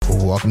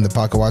Welcome to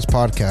Pocket Watch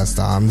Podcast.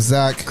 I'm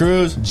Zach,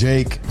 Cruz,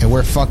 Jake, and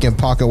we're fucking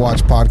Pocket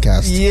Watch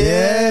Podcast.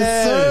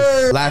 Yes,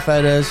 sir. Laugh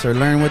at us or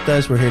learn with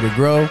us. We're here to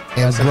grow.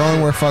 And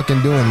growing, we're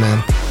fucking doing,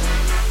 man.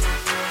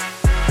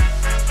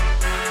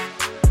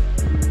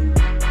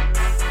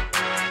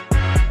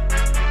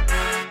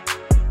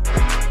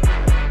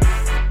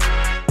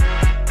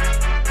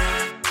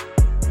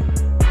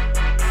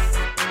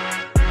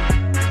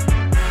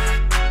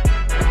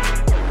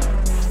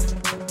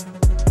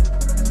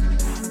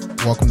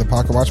 Welcome to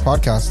Pocket Watch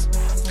Podcast.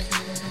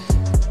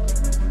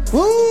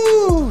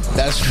 Woo!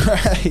 That's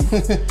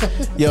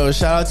right. Yo,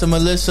 shout out to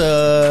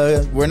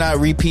Melissa. We're not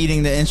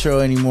repeating the intro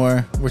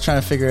anymore. We're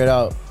trying to figure it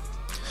out.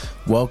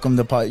 Welcome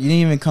to Pocket. You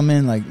didn't even come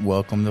in like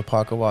welcome to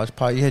Pocket Watch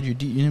Pod. You had you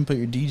didn't put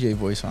your DJ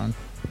voice on.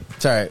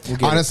 It's all right.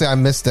 We'll Honestly, I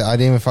missed it. I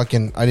didn't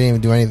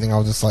even do anything. I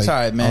was just like, it's all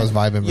right, man. I was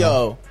vibing, bro.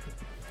 Yo,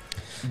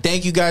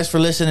 thank you guys for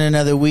listening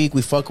another week.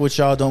 We fuck with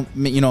y'all. Don't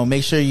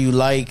make sure you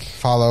like,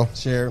 follow,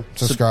 share,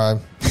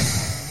 subscribe,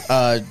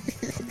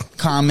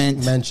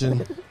 comment,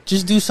 mention.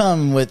 Just do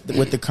something with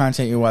the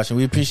content you're watching.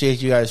 We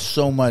appreciate you guys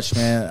so much,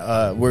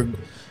 man. We're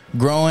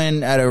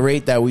growing at a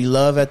rate that we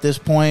love at this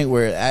point.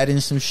 We're adding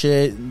some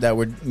shit that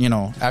we're,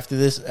 after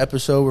this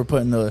episode, we're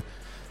putting the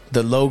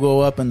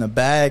logo up in the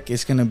back.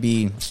 It's going to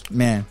be,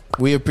 man,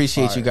 we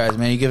appreciate you guys,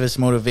 man. You give us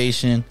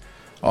motivation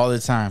all the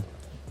time.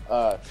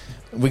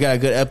 We got a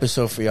good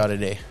episode for y'all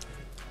today.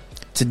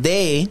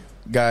 Today,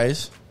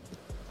 guys,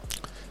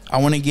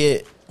 I want to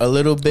get a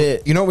little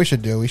bit. You know what we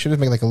should do? We should just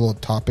make like a little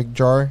topic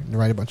jar and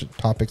write a bunch of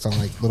topics on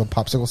like little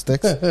popsicle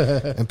sticks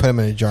and put them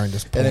in a jar and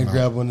just pull and then them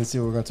grab out. one and see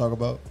what we're going to talk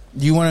about.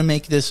 Do you want to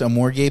make this a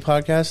more gay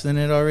podcast than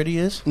it already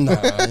is? Nah,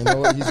 you know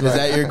what? He's Is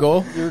that your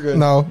goal? You're good.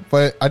 No,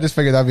 but I just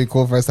figured that'd be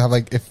cool for us to have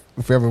like if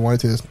we ever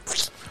wanted to.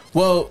 Just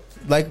Well,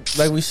 like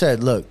we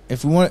said, look,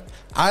 if we want,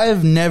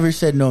 I've never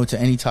said no to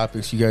any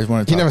topics you guys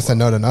want to talk he never about. said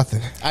no to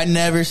nothing. I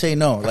never say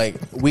no. Like,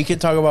 we could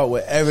talk about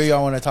whatever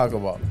y'all want to talk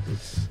about,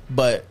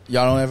 but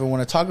y'all don't ever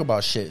want to talk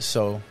about shit.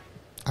 So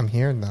I'm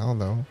here now,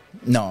 though.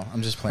 no,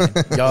 I'm just playing.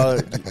 Y'all,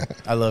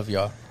 I love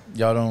y'all.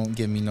 Y'all don't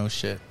give me no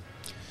shit.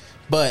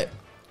 But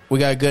we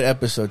got a good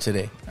episode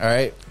today. All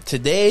right,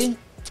 today's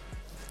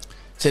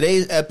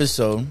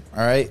episode.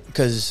 All right,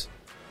 because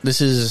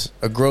this is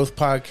a growth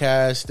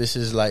podcast. This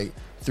is like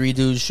three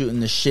dudes shooting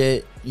the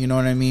shit. You know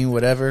what I mean?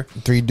 Whatever.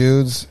 Three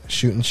dudes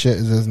shooting shit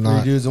is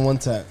not. Three dudes in one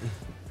tap.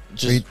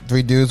 Just,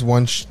 Three dudes,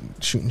 one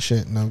shooting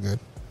shit. No good.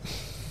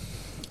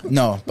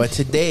 no, but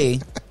today,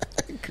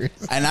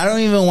 and I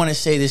don't even want to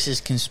say this is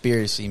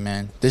conspiracy,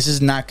 man. This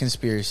is not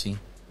conspiracy.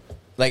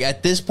 Like,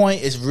 at this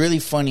point, it's really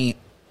funny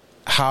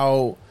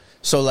how,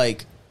 so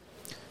like,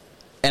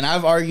 and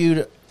I've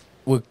argued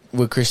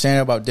with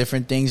Christina about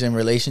different things in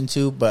relation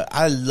to, but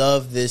I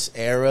love this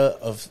era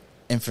of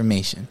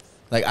information.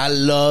 Like, I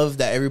love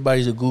that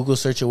everybody's a Google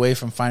search away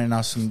from finding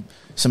out some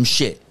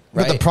shit.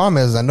 Right? But the problem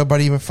is that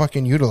nobody even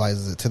fucking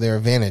utilizes it to their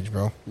advantage,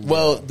 bro.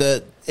 Well,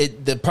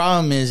 the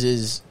problem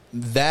is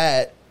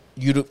that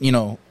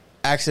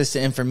access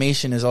to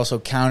information is also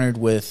countered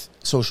with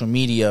social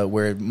media,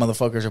 where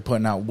motherfuckers are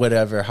putting out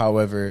whatever,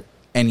 however,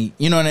 any,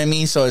 you know what I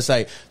mean? So it's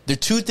like the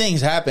two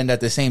things happened at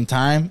the same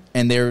time,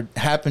 and they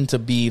happen to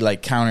be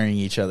like countering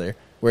each other.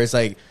 Where it's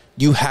like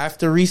you have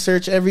to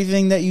research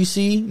everything that you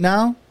see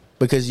now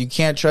because you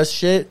can't trust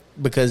shit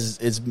because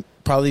it's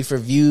probably for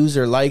views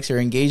or likes or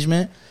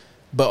engagement,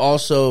 but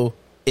also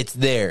it's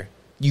there.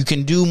 You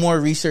can do more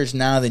research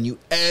now than you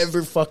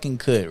ever fucking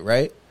could,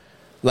 right?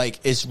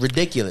 Like, it's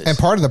ridiculous. And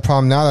part of the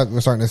problem now that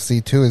we're starting to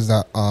see too is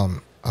that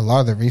a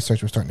lot of the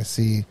research we're starting to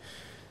see,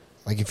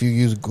 like if you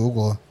use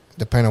Google,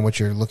 depending on what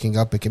you're looking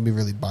up, it can be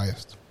really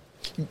biased.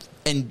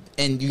 And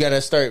you got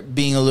to start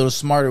being a little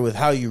smarter with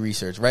how you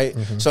research, right?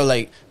 Mm-hmm. So,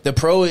 like, the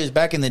pro is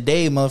back in the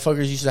day,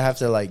 motherfuckers used to have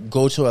to, like,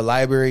 go to a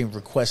library and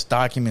request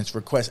documents,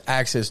 request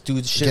access,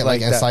 do shit Get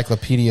like that.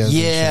 Encyclopedias.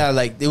 Yeah,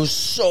 like, it was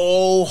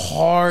so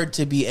hard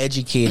to be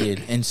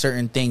educated in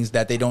certain things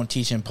that they don't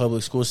teach in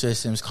public school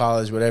systems,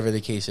 college, whatever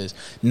the case is.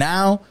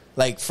 Now,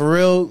 like, for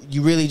real,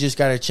 you really just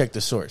got to check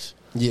the source.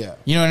 Yeah.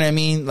 You know what I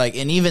mean? Like,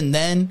 and even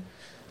then,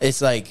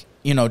 it's like,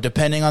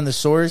 depending on the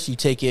source, you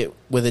take it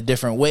with a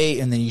different weight,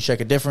 and then you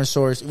check a different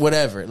source,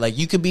 whatever. Like,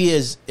 you could be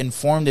as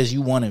informed as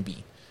you want to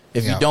be.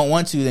 If you don't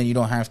want to, then you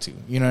don't have to.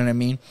 You know what I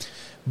mean?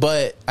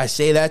 But I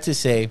say that to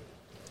say,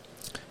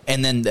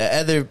 and then the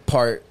other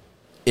part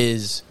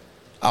is,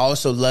 I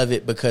also love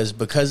it because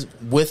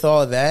with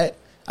all that,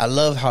 I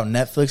love how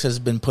Netflix has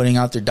been putting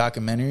out their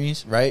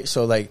documentaries, right?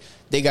 So, like,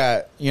 they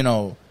got,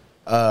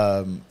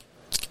 the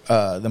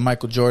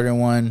Michael Jordan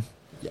one,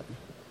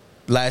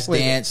 Last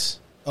Dance.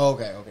 Oh,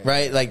 okay.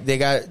 Right, like they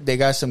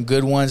got some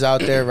good ones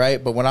out there,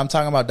 right? But when I'm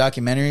talking about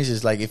documentaries,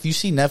 is like if you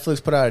see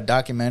Netflix put out a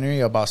documentary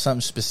about something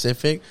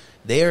specific,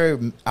 they are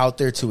out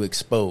there to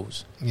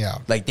expose. Yeah,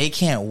 like they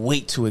can't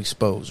wait to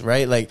expose,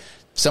 right? Like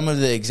some of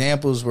the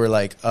examples were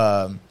like,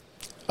 that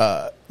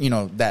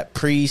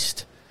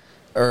priest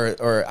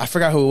or I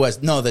forgot who it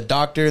was. No, the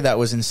doctor that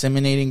was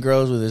inseminating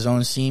girls with his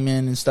own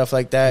semen and stuff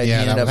like that. Yeah,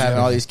 he ended that up was having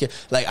good. all these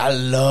kids. Like, I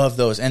love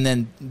those. And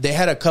then they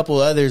had a couple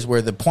others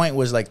where the point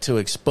was like to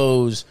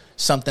expose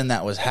something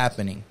that was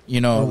happening.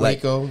 You know,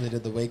 like Waco. They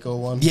did the Waco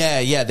one.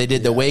 yeah, they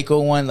did the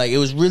Waco one. Like, it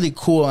was really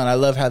cool, and I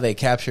love how they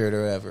captured it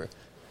or whatever.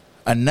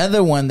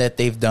 Another one that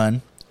they've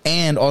done,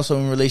 and also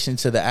in relation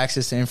to the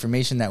access to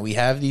information that we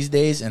have these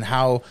days and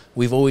how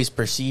we've always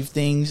perceived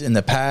things in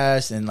the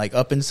past and like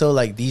up until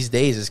like these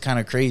days, it's kind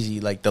of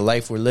crazy, like the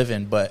life we're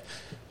living. But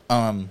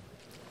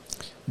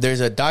there's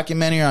a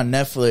documentary on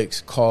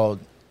Netflix called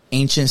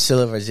Ancient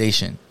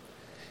Civilization,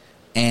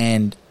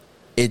 and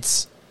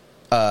it's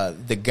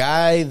the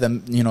guy,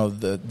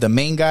 the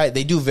main guy.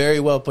 They do very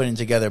well putting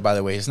together, by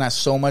the way. It's not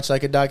so much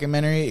like a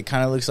documentary. It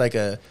kind of looks like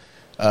a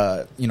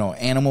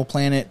Animal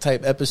Planet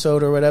type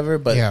episode or whatever.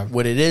 But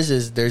what it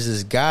is there's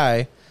this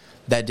guy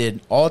that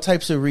did all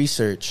types of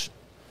research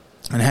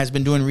and has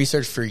been doing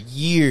research for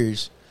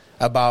years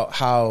about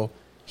how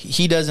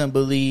he doesn't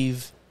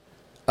believe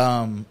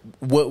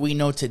what we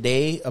know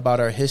today about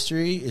our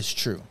history is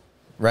true,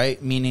 right?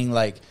 Meaning,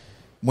 like,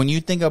 when you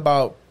think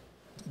about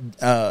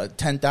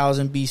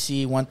 10,000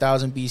 BC,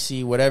 1,000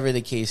 BC, whatever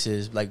the case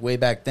is, like way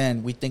back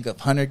then, we think of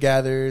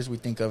hunter-gatherers, we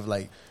think of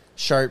like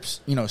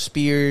sharps,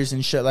 spears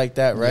and shit like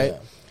that, right? Yeah.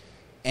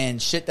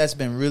 And shit that's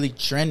been really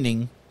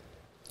trending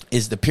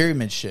is the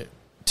pyramid shit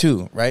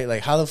too, right?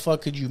 Like, how the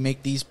fuck could you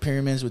make these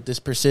pyramids with this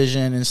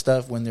precision and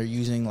stuff when they're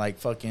using like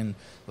fucking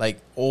like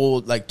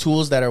old like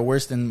tools that are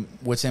worse than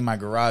what's in my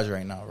garage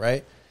right now,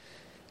 right?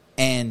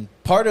 And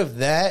part of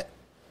that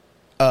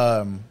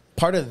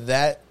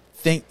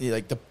thing,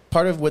 like the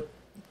part of what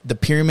the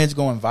pyramids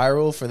going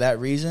viral for that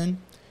reason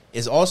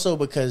is also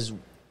because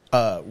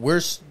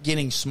we're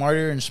getting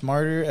smarter and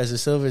smarter as a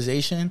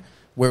civilization,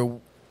 where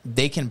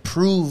they can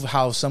prove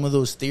how some of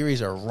those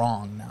theories are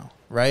wrong now,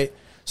 right?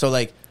 So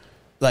like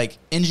our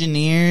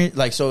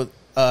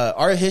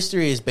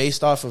history is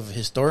based off of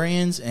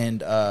historians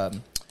and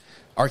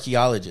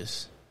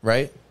archaeologists,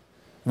 right?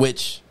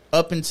 Which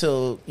up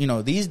until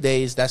these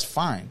days, that's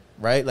fine,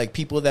 right? Like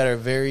people that are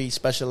very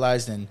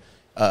specialized in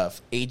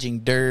aging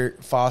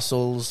dirt,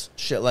 fossils,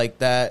 shit like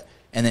that,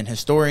 and then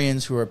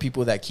historians who are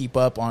people that keep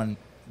up on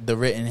the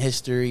written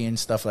history and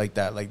stuff like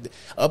that. Like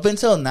up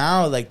until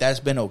now, like that's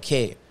been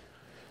okay.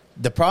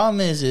 The problem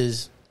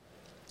is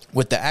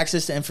with the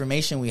access to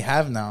information we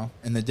have now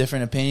and the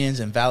different opinions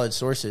and valid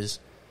sources,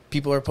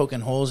 people are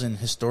poking holes in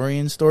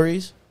historian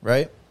stories,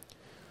 right?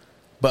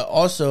 But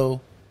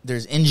also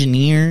there's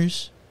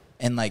engineers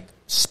and like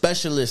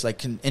specialists,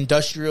 like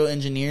industrial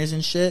engineers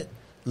and shit,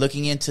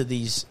 looking into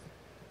these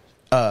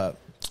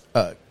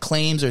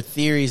claims or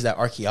theories that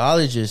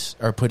archaeologists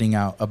are putting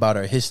out about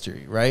our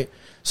history, right?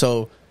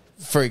 So,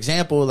 for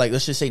example, like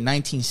let's just say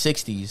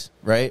 1960s,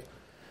 right?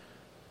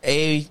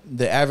 A,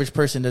 the average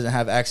person doesn't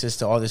have access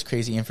to all this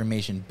crazy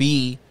information.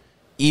 B,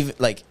 even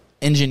like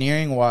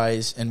engineering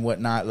wise and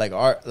whatnot,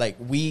 like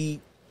we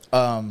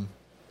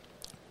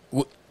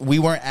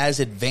weren't as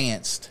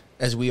advanced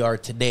as we are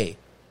today,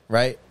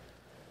 right?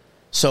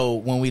 So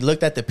when we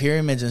looked at the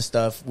pyramids and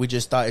stuff, we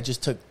just thought it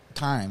just took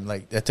time.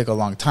 Like that took a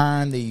long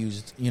time. They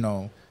used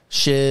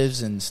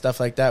shivs and stuff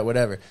like that,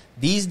 whatever.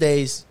 These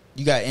days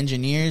you got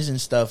engineers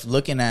and stuff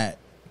looking at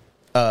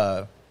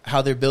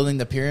how they're building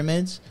the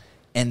pyramids,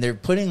 and they're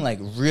putting like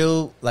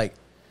real like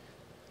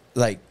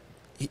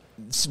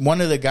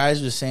one of the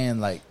guys was saying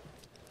like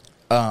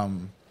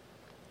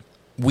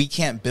we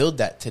can't build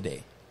that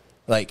today,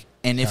 like,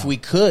 and if we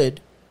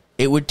could,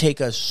 it would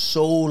take us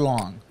so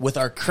long with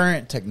our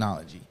current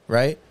technology,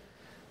 right?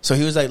 So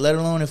he was like, let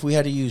alone if we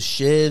had to use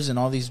shivs and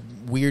all these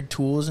weird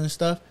tools and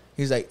stuff.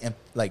 He's like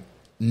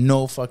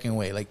no fucking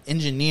way. Like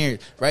engineers,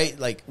 right?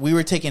 Like we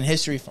were taking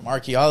history from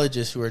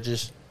archaeologists who are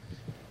just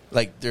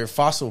like, they're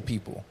fossil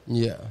people.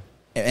 Yeah.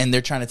 And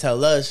they're trying to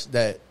tell us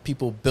that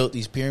people built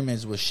these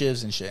pyramids with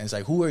shivs and shit. And it's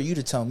like, who are you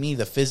to tell me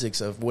the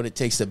physics of what it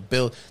takes to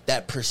build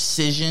that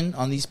precision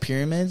on these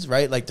pyramids,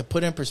 right? Like, to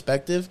put in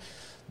perspective,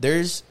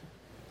 there's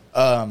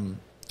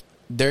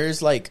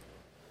like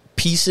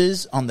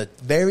pieces on the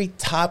very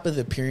top of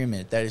the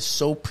pyramid that is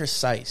so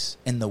precise,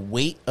 and the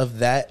weight of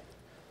that,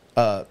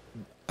 I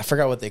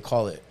forgot what they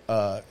call it.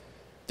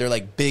 They're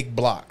like big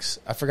blocks.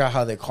 I forgot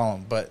how they call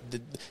them, but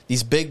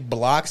these big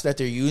blocks that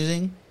they're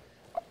using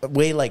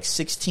weigh like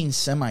 16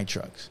 semi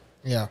trucks.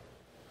 Yeah.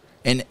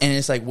 And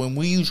it's like when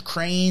we use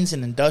cranes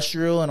and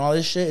industrial and all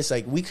this shit, it's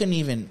like we couldn't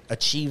even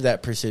achieve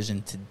that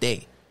precision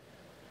today,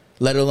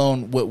 let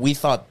alone what we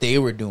thought they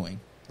were doing,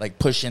 like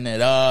pushing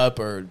it up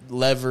or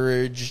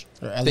leverage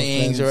Or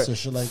things or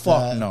shit like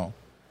fuck that. no.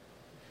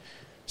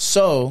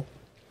 So,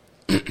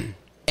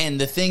 and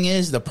the thing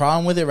is, the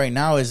problem with it right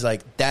now is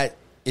like that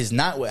is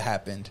not what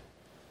happened,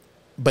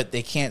 but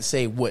they can't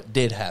say what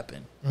did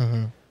happen.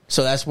 Mm-hmm.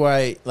 So that's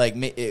why, like,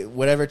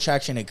 whatever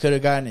traction it could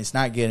have gotten, it's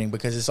not getting,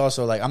 because it's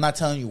also like, I'm not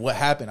telling you what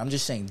happened. I'm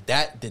just saying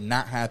that did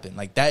not happen.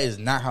 Like, that is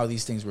not how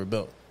these things were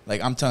built.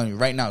 Like, I'm telling you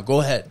right now, go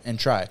ahead and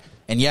try.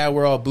 And yeah,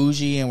 we're all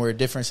bougie and we're a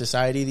different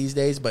society these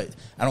days, but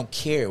I don't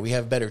care. We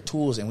have better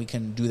tools and we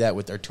can do that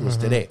with our tools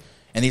today.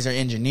 and these are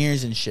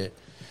engineers and shit.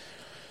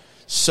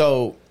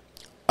 So,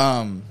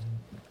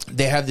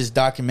 they have this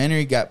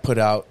documentary got put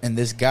out, and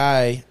this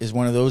guy is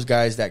one of those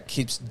guys that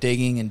keeps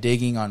digging and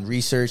digging on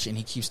research, and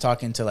he keeps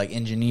talking to like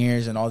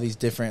engineers and all these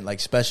different like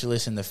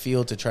specialists in the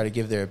field to try to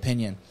give their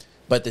opinion.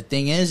 But the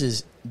thing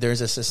is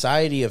there's a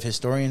society of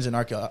historians and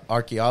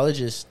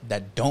archaeologists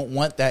that don't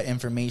want that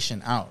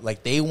information out.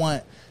 Like they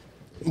want,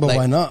 But like,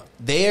 why not?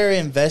 they are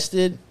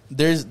invested.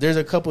 There's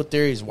a couple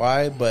theories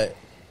why, but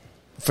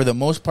for the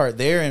most part,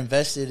 they're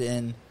invested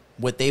in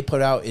what they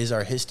put out is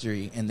our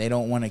history, and they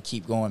don't want to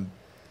keep going,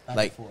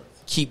 like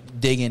keep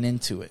digging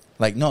into it.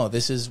 Like, no,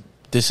 this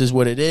is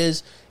what it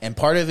is, and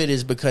part of it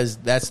is because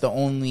that's the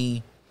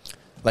only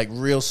like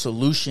real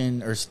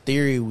solution or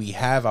theory we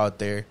have out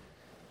there,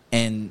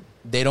 and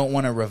they don't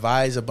want to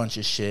revise a bunch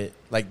of shit.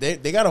 Like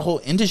they got a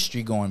whole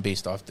industry going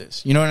based off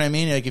this. You know what I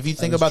mean? Like if you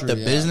think about the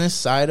business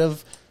side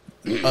of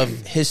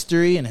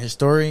history and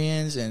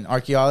historians and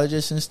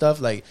archaeologists and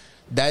stuff like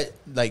that,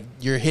 like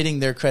you're hitting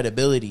their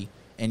credibility,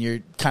 and you're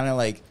kind of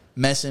like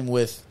messing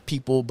with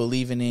people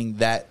believing in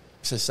that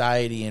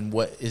society and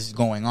what is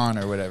going on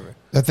or whatever.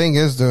 The thing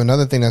is, though,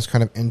 another thing that's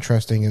kind of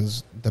interesting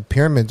is the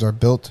pyramids are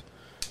built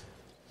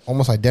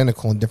almost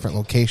identical in different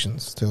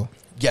locations too.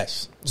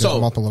 Yes. There's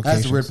So multiple locations.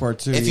 That's the weird part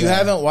too. if you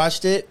haven't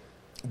watched it,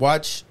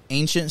 watch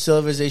Ancient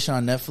Civilization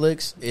on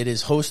Netflix. It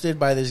is hosted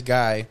by this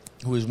guy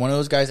who is one of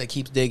those guys that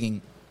keeps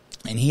digging,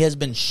 and he has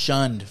been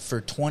shunned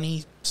for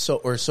 20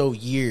 or so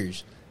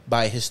years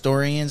by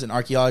historians and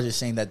archaeologists,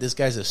 saying that this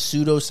guy's a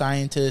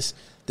pseudoscientist,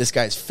 this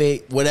guy's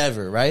fake,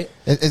 whatever, right?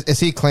 Is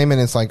he claiming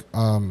it's like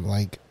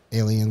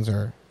aliens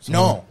or something?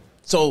 No.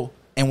 So,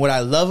 and what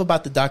I love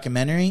about the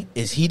documentary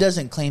is he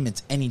doesn't claim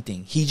it's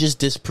anything. He just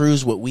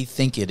disproves what we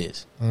think it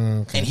is.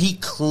 Okay. And he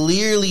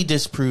clearly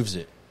disproves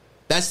it.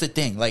 That's the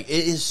thing. Like,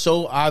 it is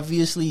so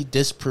obviously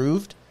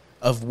disproved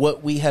of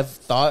what we have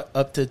thought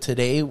up to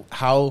today,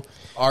 how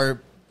our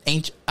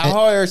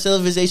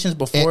civilizations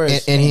before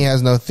us. And he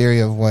has no theory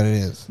of what it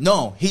is.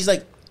 No, he's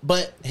like,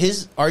 but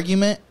his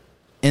argument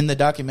in the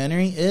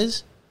documentary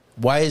is,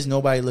 why is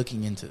nobody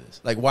looking into this?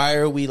 Like, why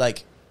are we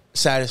like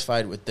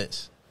satisfied with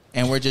this,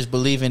 and we're just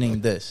believing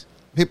in this?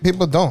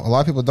 People don't. A lot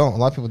of people don't. A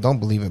lot of people don't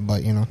believe it,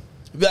 but you know.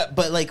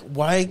 But like,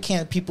 why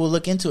can't people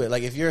look into it?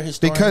 Like, if you're a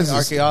historian, Because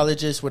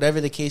archaeologist, whatever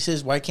the case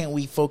is, why can't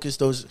we focus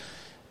those?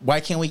 Why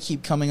can't we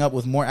keep coming up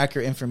with more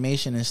accurate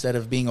information instead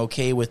of being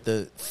okay with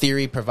the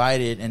theory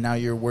provided, and now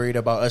you're worried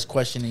about us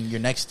questioning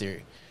your next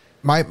theory?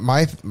 My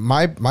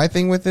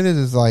thing with it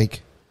is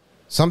like,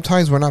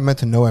 sometimes we're not meant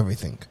to know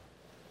everything,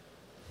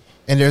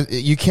 and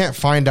you can't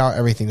find out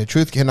everything. The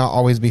truth cannot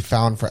always be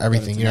found for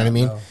everything. You know what I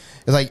mean? No.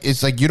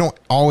 It's like you don't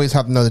always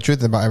have to know the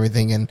truth about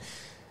everything, and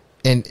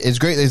it's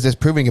great that it's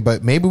just proving it.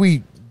 But maybe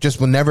we just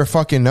will never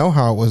fucking know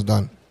how it was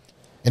done,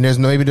 and there's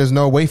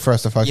no way for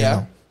us to fucking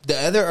know. The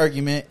other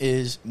argument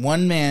is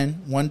one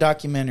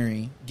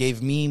documentary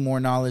gave me more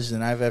knowledge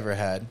than I've ever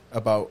had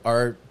about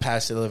our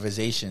past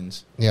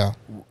civilizations. Yeah.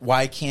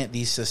 Why can't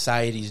these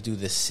societies do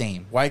the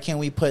same? Why can't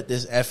we put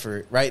this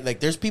effort, right?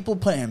 Like, there's people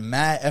putting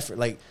mad effort.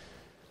 Like,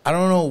 I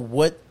don't know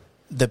what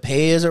the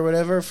pay is or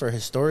whatever for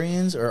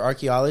historians or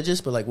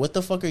archaeologists, but like, what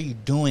the fuck are you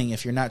doing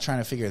if you're not trying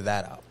to figure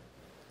that out?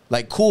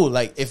 Like, cool.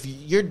 Like, if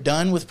you're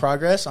done with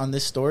progress on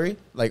this story,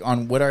 like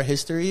on what our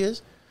history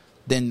is,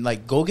 then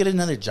like go get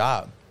another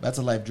job. That's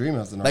a life dream.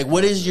 Like,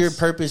 what is your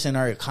purpose in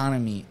our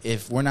economy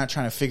if we're not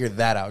trying to figure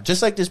that out?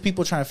 Just like there's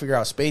people trying to figure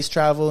out space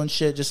travel and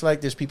shit. Just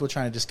like there's people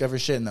trying to discover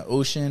shit in the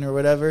ocean or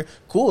whatever.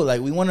 Cool.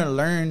 Like, we want to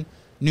learn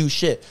new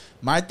shit.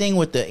 My thing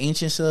with the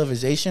ancient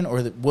civilization,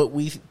 or what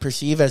we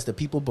perceive as the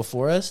people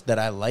before us that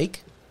I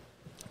like,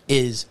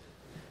 is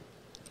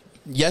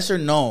yes or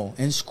no.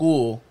 In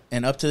school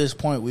and up to this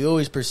point, we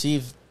always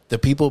perceive the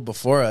people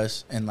before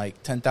us in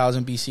like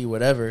 10,000 BC,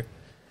 whatever.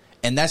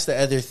 And that's the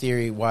other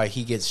theory why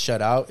he gets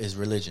shut out is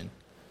religion,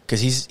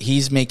 because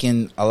he's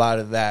making a lot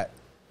of that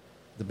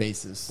the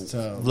basis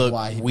to look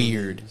why he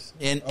weird, believes.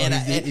 and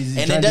Is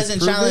he it trying to doesn't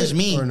disprove challenge it,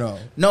 me. or no?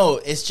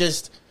 No, it's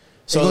just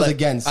so It goes like,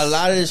 against a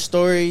lot of the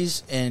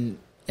stories and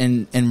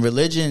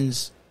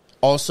religions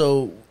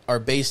also are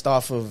based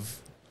off of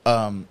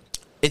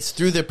it's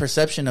through the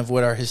perception of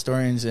what our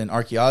historians and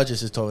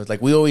archaeologists have told us.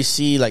 Like, we always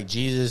see like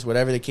Jesus,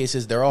 whatever the case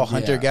is, they're all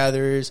hunter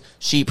gatherers,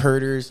 sheep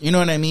herders. You know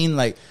what I mean?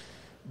 Like,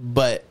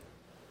 but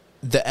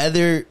the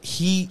other,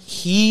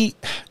 he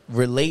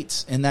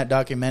relates in that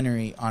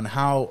documentary on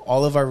how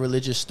all of our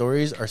religious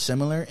stories are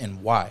similar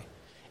and why.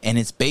 And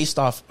it's based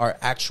off our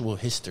actual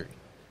history,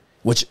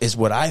 which is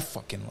what I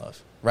fucking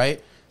love,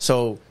 right?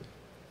 So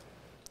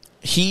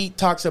he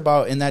talks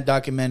about in that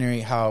documentary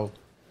how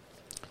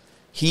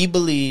he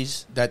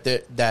believes that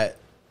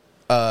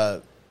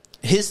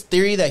his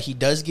theory that he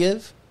does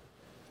give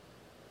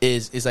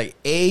is like,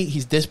 A,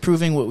 he's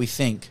disproving what we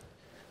think,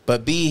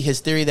 but B, his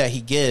theory that he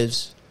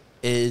gives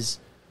is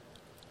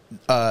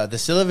the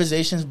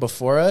civilizations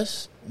before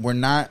us were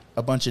not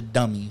a bunch of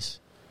dummies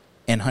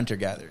and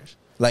hunter-gatherers.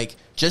 Like,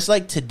 just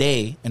like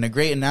today, and a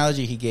great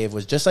analogy he gave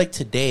was, just like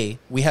today,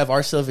 we have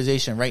our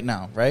civilization right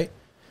now, right?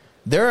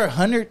 There are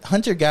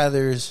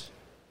hunter-gatherers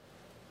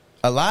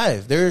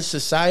alive. There are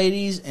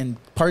societies and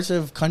parts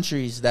of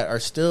countries that are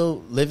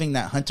still living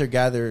that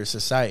hunter-gatherer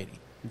society.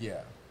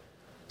 Yeah.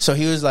 So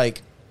he was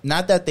like,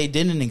 not that they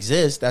didn't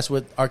exist. That's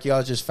what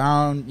archaeologists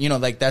found. You know,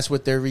 like that's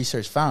what their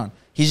research found.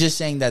 He's just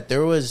saying that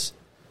there was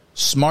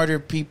smarter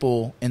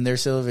people in their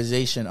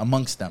civilization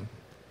amongst them.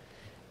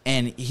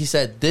 And he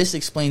said this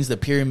explains the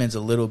pyramids a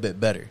little bit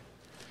better.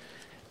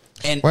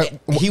 And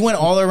he went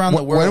all around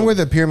the world. When were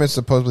the pyramids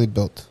supposedly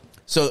built?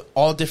 So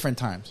all different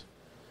times.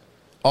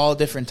 All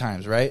different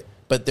times, right?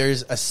 But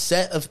there's a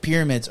set of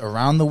pyramids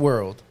around the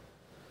world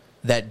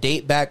that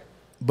date back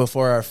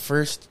before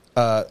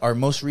our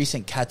most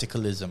recent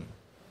cataclysm,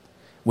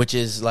 which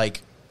is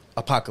like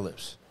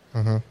apocalypse.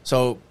 Mm-hmm.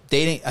 So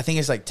dating, I think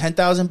it's like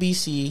 10,000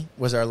 BC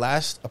was our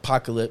last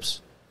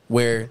apocalypse.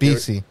 Where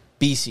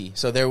BC.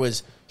 So there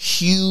was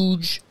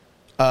huge.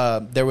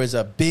 There was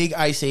a big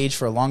ice age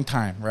for a long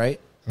time,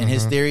 right? And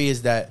his theory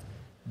is that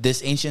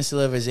this ancient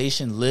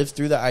civilization lived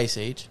through the ice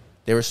age.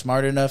 They were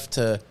smart enough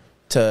to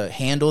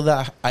handle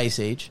the ice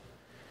age,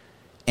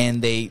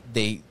 and they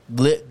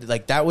lit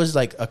like that was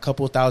like a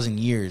couple thousand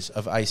years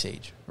of ice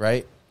age,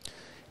 right?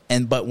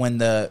 But when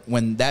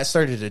that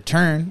started to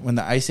turn, when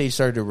the ice age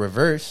started to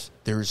reverse,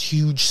 there was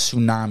huge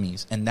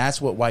tsunamis, and that's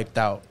what wiped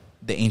out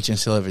the ancient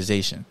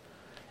civilization,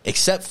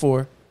 except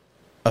for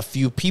a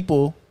few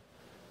people,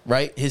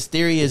 right? His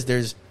theory is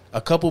there's a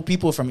couple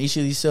people from each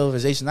of these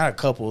civilizations, not a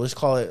couple, let's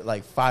call it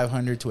like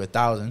 500 to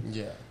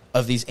 1,000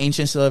 of these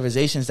ancient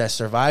civilizations that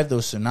survived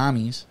those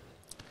tsunamis,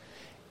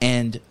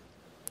 and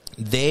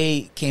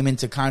they came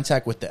into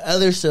contact with the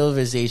other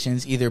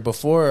civilizations either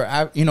before or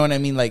after, you know what I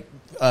mean, like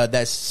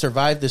that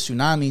survived the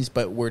tsunamis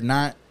but were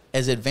not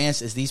as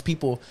advanced as these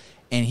people.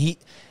 And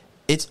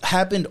it's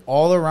happened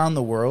all around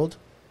the world,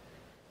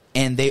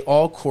 and they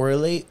all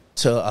correlate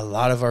to a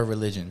lot of our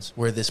religions,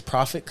 where this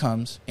prophet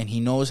comes and he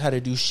knows how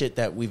to do shit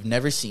that we've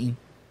never seen,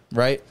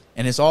 right?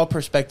 And it's all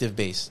perspective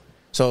based.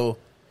 So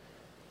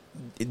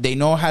they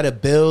know how to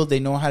build, they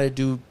know how to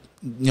do,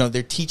 you know,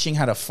 they're teaching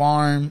how to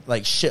farm,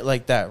 like shit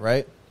like that,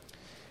 right?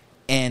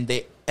 And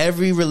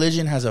every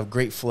religion has a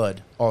great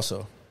flood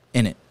also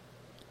in it.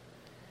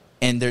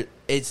 And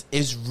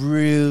it's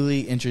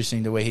really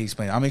interesting the way he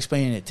explained it. I'm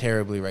explaining it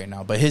terribly right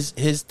now, but his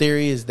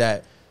theory is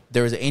that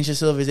there was an ancient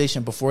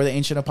civilization before the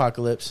ancient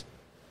apocalypse.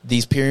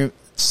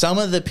 Some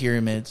of the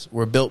pyramids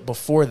were built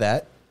before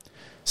that.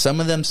 Some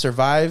of them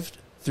survived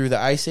through the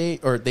ice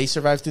age, or they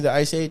survived through the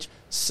ice age.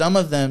 Some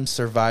of them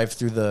survived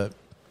through the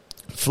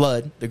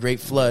flood, the Great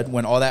Flood,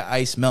 when all that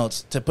ice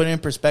melts. To put it in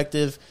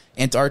perspective,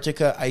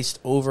 Antarctica iced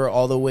over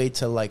all the way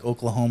to like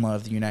Oklahoma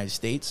of the United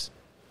States.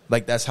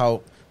 Like that's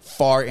how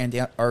far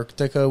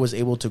Antarctica was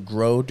able to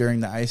grow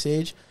during the ice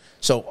age.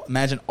 So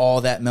imagine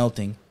all that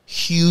melting,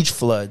 huge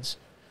floods.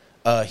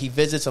 He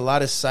visits a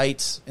lot of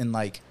sites in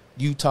like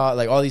Utah,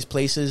 like all these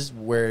places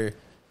where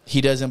he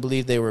doesn't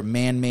believe they were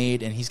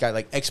man-made, and he's got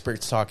like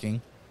experts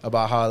talking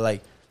about how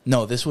like,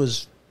 no, this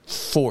was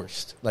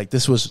forced, like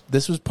this was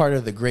part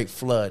of the Great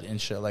Flood and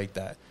shit like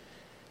that.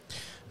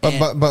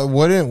 But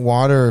wouldn't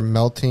water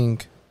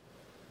melting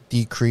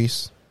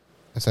decrease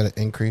instead of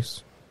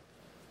increase?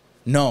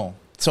 No.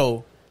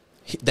 So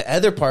the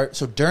other part,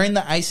 so during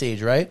the ice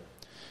age, right,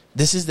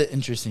 this is the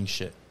interesting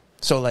shit.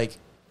 So like,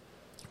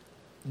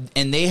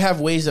 and they have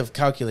ways of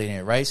calculating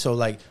it, right? So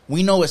like,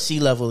 we know what sea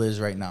level is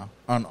right now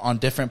on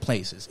different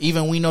places.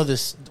 Even we know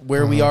this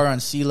where we are on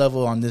sea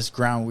level on this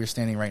ground we're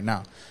standing right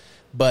now.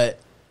 But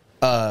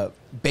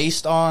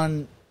based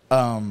on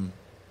the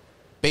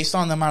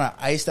amount of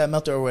ice that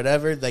melted or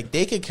whatever, like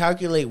they could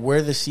calculate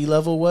where the sea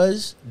level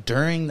was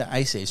during the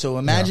ice age. So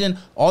imagine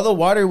all the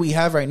water we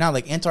have right now.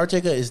 Like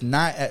Antarctica is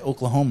not at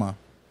Oklahoma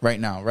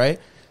right now, right?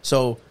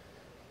 So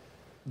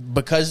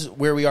because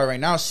where we are right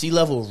now, sea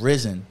level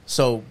risen.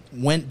 So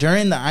when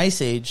during the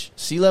ice age,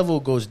 sea level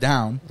goes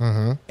down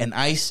and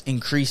ice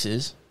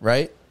increases,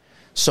 right?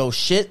 So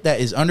shit that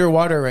is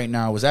underwater right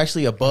now was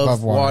actually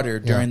above water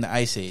during the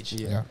ice age.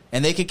 Yeah.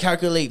 And they could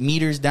calculate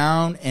meters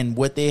down and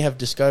what they have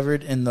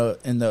discovered in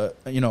the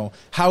you know,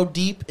 how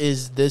deep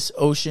is this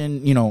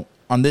ocean, you know,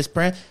 on this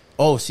planet.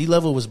 Oh, sea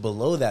level was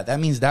below that. That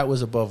means that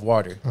was above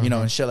water, you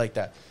know, and shit like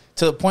that.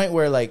 To the point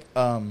where like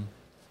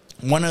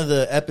one of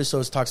the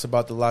episodes talks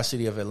about the lost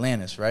city of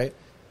Atlantis, right?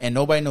 And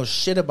nobody knows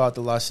shit about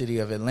the lost city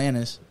of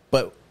Atlantis,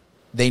 but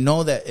they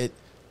know that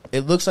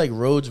it looks like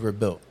roads were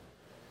built.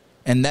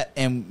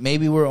 And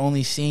maybe we're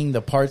only seeing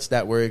the parts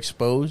that were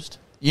exposed.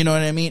 You know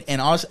what I mean? And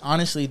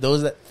honestly,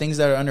 things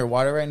that are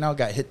underwater right now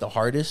got hit the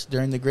hardest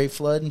during the Great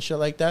Flood and shit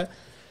like that.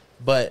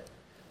 But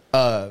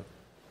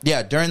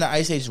yeah, during the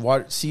ice age,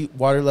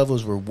 water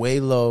levels were way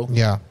low.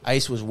 Yeah,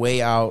 ice was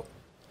way out.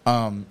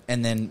 And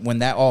then when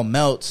that all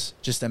melts,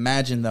 just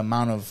imagine the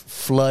amount of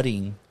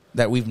flooding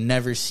that we've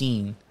never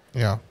seen.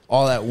 Yeah,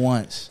 all at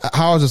once.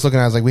 How I was just looking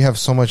at it, I was like, we have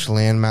so much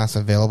land mass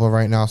available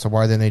right now, so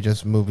why didn't they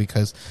just move?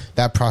 Because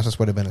that process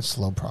would have been a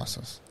slow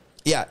process.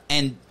 Yeah,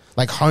 and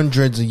like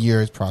hundreds of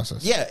years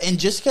process. Yeah, and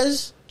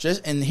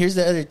and here's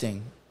the other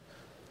thing.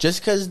 Just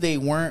because they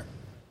weren't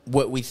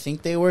what we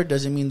think they were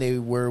doesn't mean they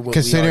were what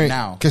we are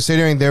now.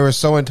 Considering they were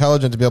so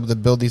intelligent to be able to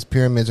build these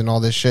pyramids and all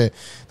this shit,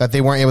 that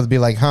they weren't able to be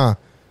like, huh,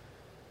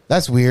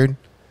 that's weird.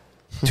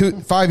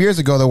 5 years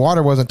ago, the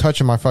water wasn't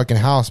touching my fucking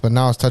house, but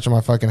now it's touching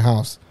my fucking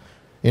house.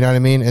 You know what I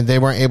mean? And they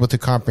weren't able to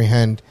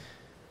comprehend,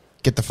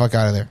 get the fuck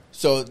out of there.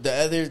 So the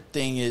other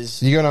thing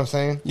is... You get what I'm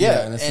saying?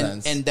 Yeah, in a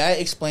sense. And that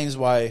explains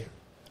why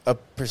a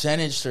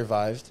percentage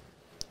survived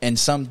and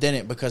some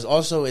didn't, because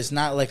also it's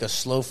not like a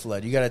slow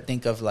flood. You got to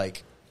think of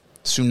like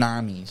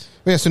tsunamis.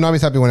 Yeah,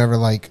 tsunamis happen whenever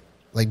like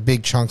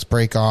big chunks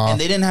break off. And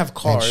they didn't have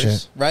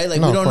cars, right? Like,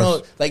 No, we don't of know,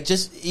 course. like,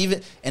 just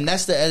even, and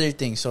that's the other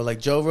thing. So,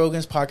 like, Joe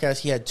Rogan's podcast,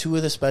 he had 2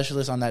 of the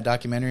specialists on that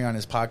documentary on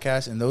his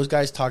podcast, and those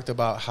guys talked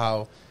about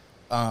how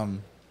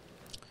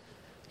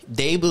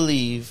they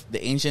believe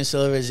the ancient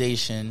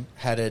civilization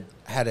had a,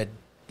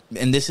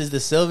 and this is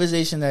the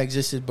civilization that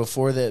existed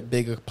before the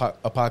big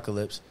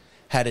apocalypse,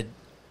 had a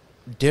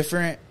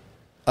different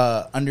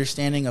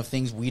understanding of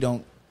things we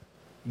don't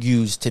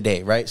use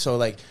today, right? So,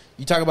 like,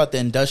 you talk about the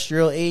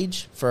industrial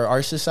age for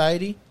our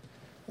society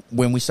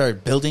when we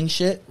started building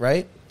shit,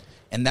 right?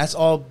 And that's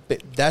all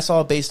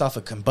based off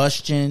of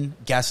combustion,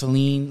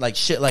 gasoline, like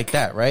shit like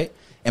that, right?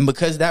 And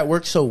because that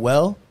worked so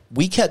well,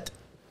 we kept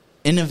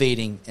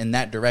innovating in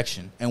that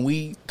direction, and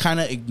we kind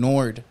of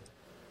ignored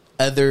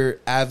other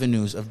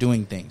avenues of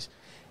doing things.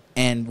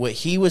 And what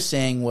he was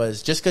saying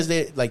was, just because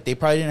they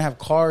probably didn't have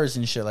cars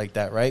and shit like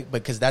that, right?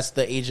 Because that's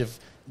the age of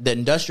the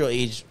industrial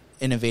age,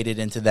 innovated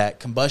into that.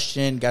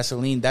 Combustion,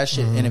 gasoline, that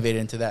shit innovated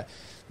into that.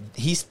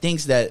 He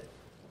thinks that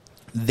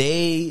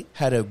they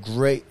had a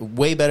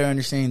way better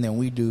understanding than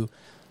we do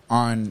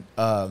on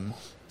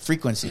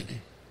frequency.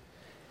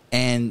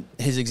 And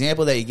his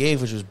example that he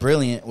gave, which was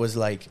brilliant, was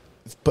like,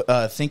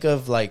 think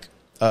of like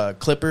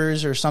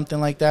clippers or something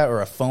like that,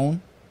 or a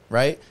phone,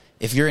 right?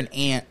 If you're an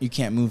ant, you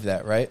can't move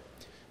that, right?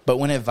 But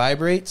when it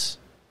vibrates,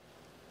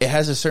 it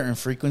has a certain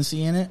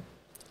frequency in it,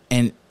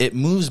 and it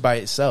moves by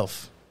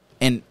itself.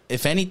 And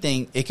if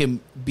anything, it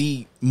can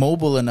be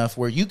mobile enough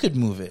where you could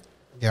move it.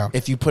 Yeah.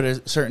 If you put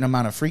a certain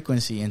amount of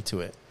frequency into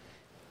it.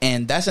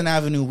 And that's an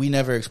avenue we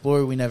never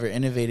explored, we never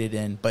innovated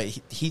in, but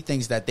he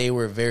thinks that they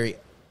were very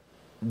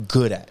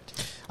good at.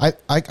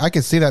 I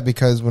could see that,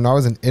 because when I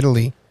was in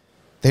Italy,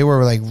 they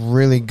were like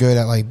really good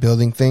at like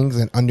building things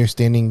and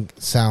understanding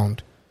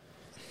sound.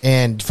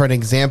 And for an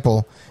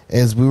example,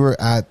 is we were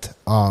at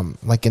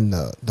like in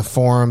the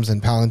forums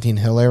in Palatine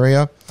Hill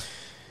area.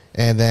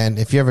 And then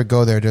if you ever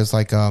go there, there's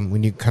like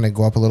when you kind of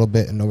go up a little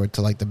bit and over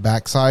to like the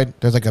backside,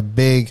 there's like a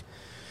big,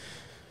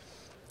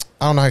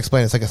 I don't know how to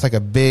explain it. It's like a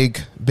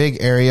big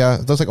area.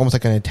 It looks like almost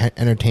like an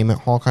entertainment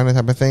hall kind of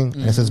type of thing.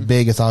 And it's this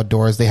big, it's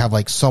outdoors. They have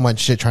like so much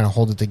shit trying to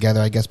hold it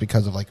together, I guess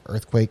because of like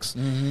earthquakes.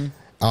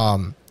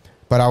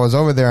 But I was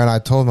over there and I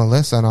told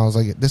Melissa, and I was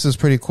like, this is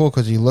pretty cool,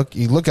 because you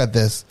look at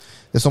this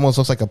almost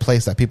looks like a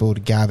place that people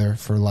would gather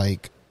for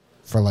like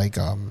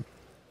an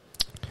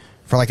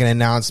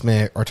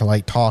announcement or to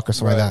like talk or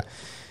something like that.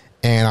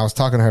 And I was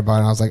talking to her about it,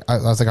 and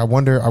I was like, I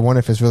wonder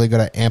if it's really good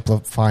at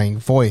amplifying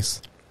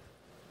voice.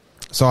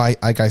 So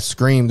I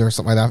screamed or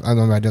something like that. I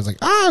don't know, I was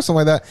like, something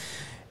like that.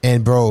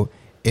 And bro,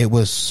 it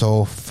was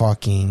so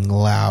fucking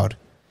loud.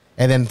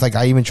 And then like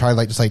I even tried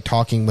like just like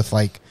talking with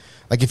like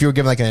if you were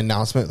giving like an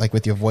announcement like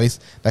with your voice,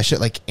 that shit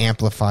like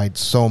amplified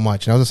so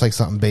much. And it was just like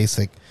something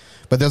basic.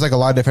 But there's like a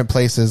lot of different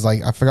places.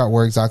 Like I forgot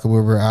where exactly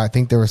we were at. I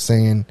think they were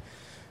saying,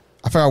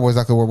 I forgot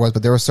exactly where it was,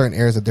 but there were certain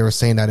areas that they were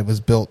saying that it was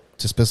built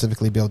to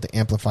specifically be able to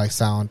amplify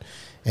sound,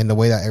 and the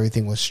way that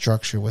everything was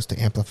structured was to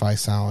amplify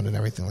sound and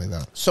everything like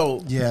that.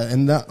 So yeah,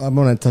 and that, I'm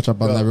going to touch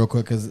up on that real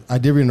quick, because I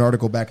did read an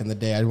article back in the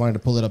day. I wanted to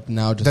pull it up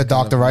now. Just the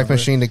Dr. Rife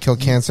machine to kill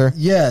cancer.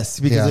 Yes,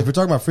 because if we're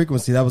talking about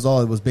frequency, that was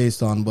all it was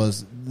based on.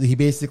 Was he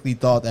basically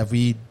thought that if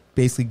we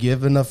basically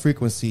give enough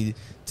frequency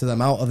to the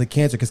amount of the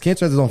cancer, because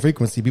cancer has its own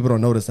frequency, people don't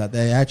notice that.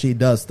 It actually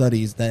does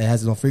studies that it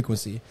has its own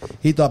frequency.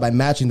 He thought by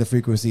matching the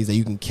frequencies that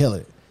you can kill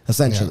it.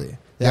 Essentially,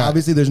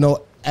 obviously, there's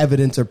no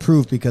evidence or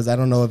proof, because I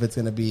don't know if it's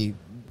going to be.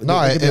 No,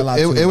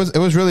 it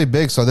was really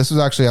big. So this was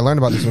actually, I learned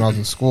about this when I was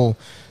in school.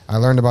 I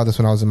learned about this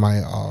when I was in my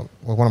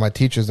with one of my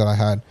teachers that I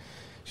had.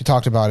 She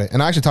talked about it,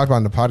 and I actually talked about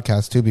it in the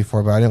podcast too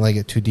before, but I didn't like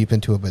get too deep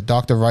into it. But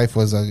Dr. Rife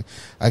was a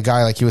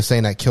guy, like he was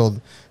saying, that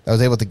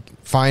was able to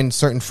find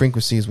certain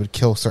frequencies would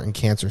kill certain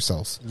cancer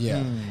cells.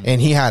 Yeah,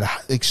 and he had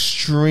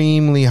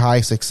extremely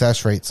high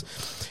success rates.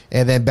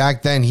 And then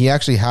back then, he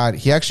actually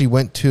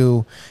went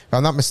to, if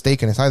I'm not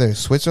mistaken, it's either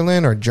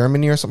Switzerland or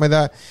Germany or something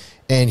like that.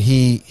 And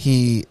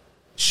he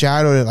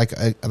shadowed it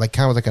like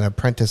kind of like an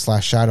apprentice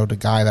 / shadowed a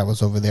guy that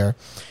was over there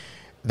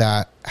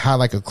that had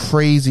like a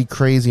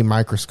crazy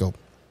microscope.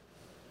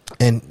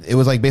 And it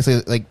was like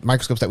basically like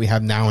microscopes that we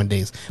have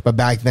nowadays. But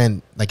back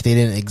then, like they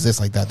didn't exist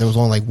like that. There was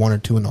only like 1 or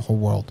 2 in the whole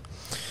world.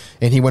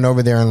 And he went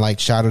over there and like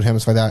shadowed him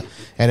and stuff like that.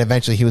 And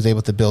eventually he was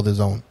able to build his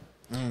own.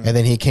 And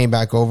then he came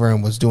back over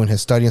and was doing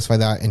his study and stuff like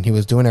that, and he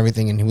was doing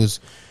everything, and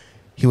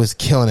he was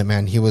killing it,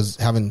 man. He was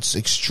having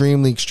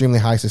extremely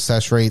high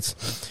success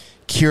rates,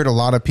 cured a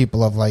lot of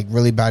people of like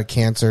really bad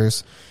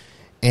cancers,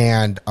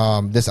 and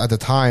this at the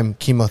time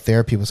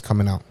chemotherapy was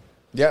coming out,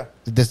 Yeah.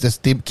 This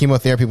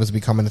chemotherapy was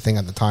becoming a thing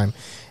at the time,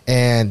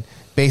 and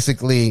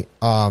basically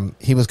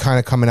he was kind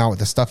of coming out with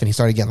the stuff, and he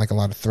started getting like a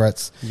lot of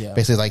threats. Yeah.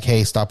 Basically like,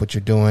 hey, stop what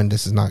you're doing.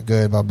 This is not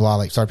good. Blah blah.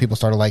 Like people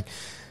started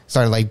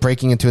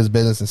breaking into his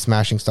business and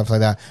smashing stuff like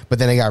that. But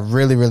then it got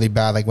really, really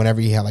bad. Like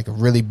whenever he had like a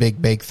really big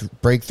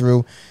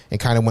breakthrough, it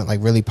kind of went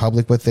like really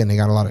public with it, and they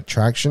got a lot of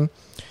traction.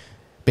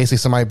 Basically,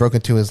 somebody broke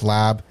into his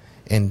lab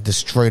and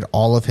destroyed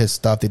all of his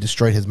stuff. They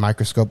destroyed his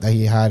microscope that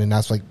he had, and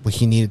that's like what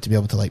he needed to be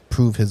able to like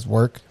prove his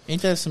work.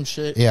 Ain't that some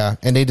shit? Yeah,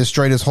 and they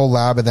destroyed his whole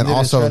lab, and then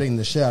also shredding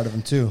the shit out of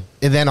him too.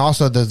 And then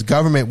also the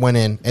government went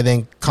in and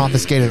then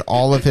confiscated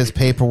all of his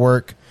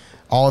paperwork,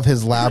 all of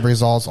his lab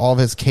results, all of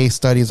his case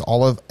studies,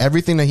 all of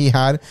everything that he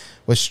had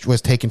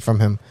was taken from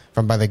him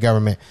by the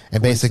government.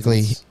 And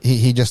basically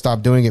he just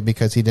stopped doing it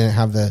because he didn't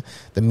have the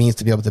means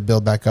to be able to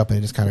build back up, and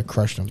it just kind of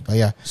crushed him. But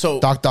yeah, so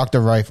Dr.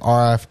 Rife,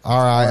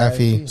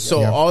 R-I-F-E. So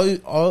yeah.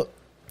 all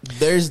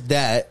there's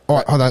that.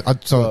 Oh, hold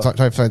on. So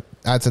sorry to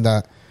add to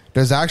that.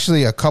 There's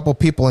actually a couple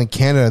people in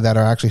Canada that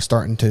are actually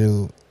starting to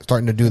do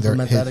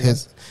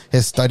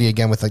his study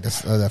again with like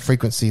the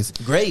frequencies.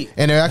 Great.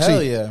 And they're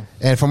actually, hell yeah.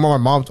 And from what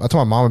I told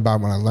my mom about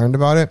it when I learned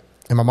about it,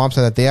 and my mom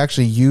said that they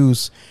actually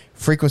use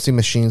frequency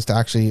machines to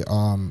actually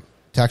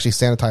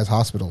sanitize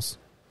hospitals.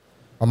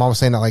 My mom was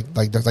saying that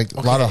like there's like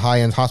a lot of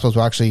high end hospitals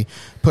will actually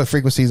put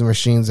frequencies and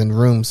machines in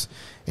rooms,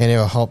 and it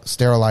will help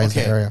sterilize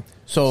the area.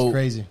 So it's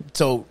crazy.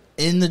 So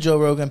in the Joe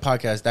Rogan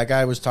podcast, that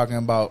guy was talking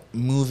about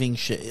moving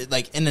shit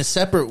like in a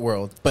separate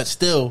world, but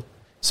still.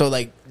 So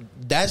like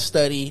that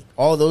study,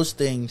 all those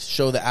things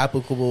show the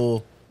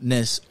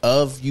applicableness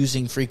of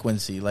using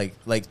frequency. Like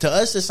to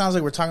us, it sounds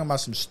like we're talking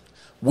about some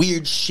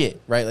weird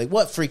shit, right? Like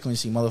what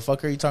frequency,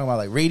 motherfucker? Are you talking about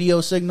like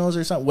radio signals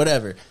or something?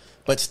 Whatever.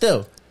 But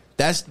still,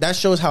 that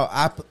shows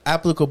how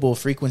applicable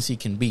frequency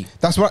can be.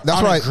 That's what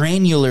a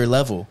granular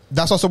level.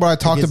 That's also what I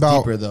talked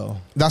about. Deeper, though.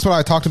 That's what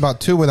I talked about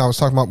too when I was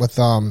talking about with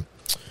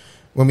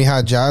when we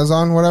had Jazz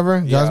on,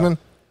 Jasmine.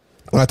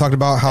 When I talked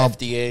about how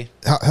FDA,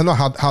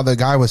 how the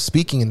guy was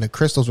speaking and the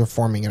crystals were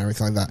forming and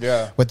everything like that.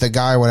 Yeah. With the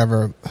guy,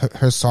 whatever,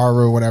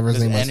 Hisaru, whatever his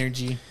name was.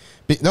 Energy.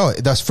 No,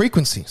 that's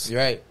frequencies.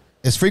 You're right.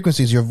 It's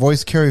frequencies. Your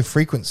voice carries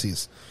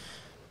frequencies.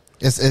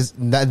 That's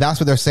what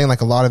they're saying. Like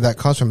a lot of that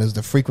comes from is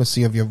the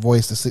frequency of your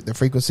voice, the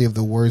frequency of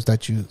the words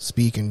that you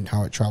speak and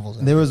how it travels.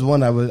 There was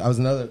one. I was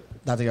another.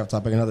 Not to get off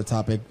topic. Another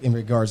topic in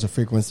regards to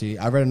frequency.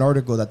 I read an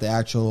article that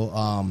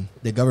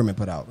the government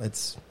put out.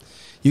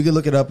 You can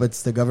look it up.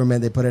 It's the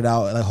government. They put it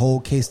out. A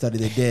whole case study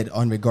they did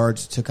on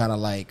regards to kind of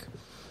like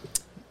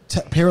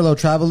parallel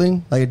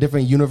traveling, like a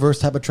different universe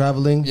type of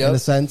traveling in a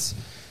sense.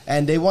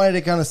 And they wanted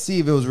to kind of see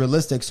if it was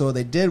realistic. So what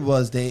they did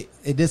was they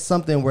did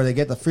something where they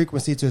get the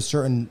frequency to a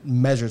certain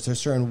measure, to a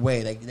certain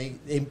way. Like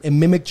it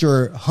mimicked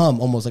your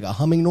hum, almost like a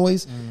humming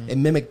noise. It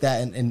mimicked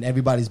that in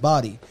everybody's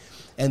body.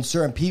 And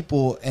certain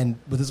people, and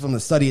this is from the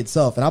study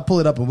itself, and I'll pull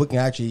it up and we can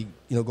actually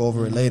go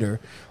over it later.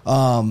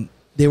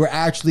 They were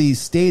actually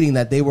stating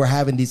that they were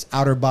having these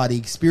outer body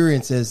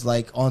experiences,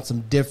 like on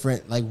some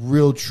different, like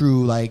real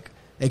true, like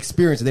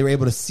experiences. They were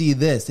able to see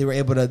this. They were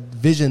able to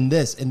vision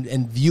this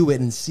and view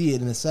it and see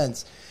it in a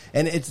sense.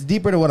 And it's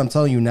deeper than what I'm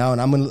telling you now, and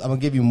I'm gonna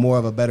give you more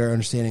of a better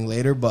understanding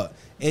later. But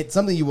it's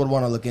something you would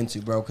want to look into,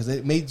 bro, because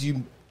it made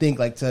you think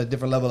like to a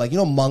different level. Like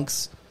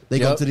monks, they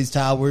go to these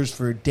towers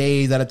for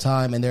days at a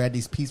time, and they're at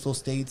these peaceful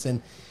states,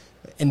 and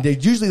they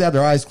usually have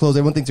their eyes closed.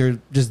 Everyone thinks they're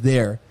just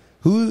there.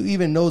 Who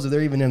even knows if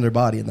they're even in their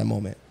body in that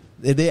moment?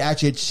 They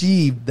actually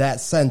achieve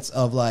that sense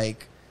of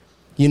like,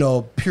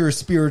 pure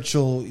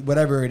spiritual,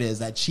 whatever it is,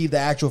 that achieve the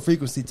actual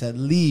frequency to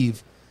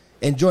leave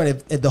and join.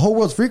 If the whole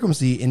world's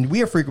frequency and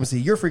we are frequency,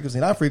 your frequency,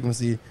 and our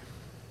frequency,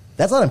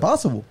 that's not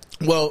impossible.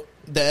 Well,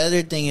 the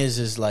other thing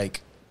is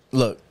like,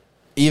 look,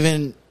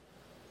 even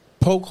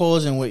poke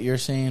holes in what you're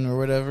saying or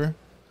whatever.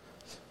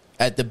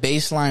 At the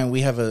baseline, we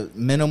have a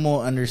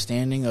minimal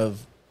understanding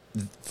of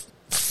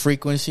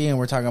frequency, and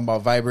we're talking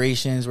about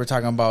vibrations. We're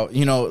talking about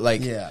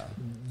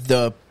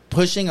the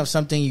pushing of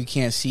something you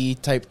can't see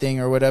type thing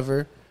or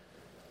whatever.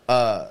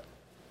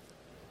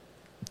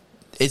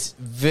 It's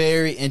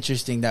very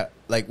interesting that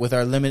like with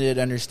our limited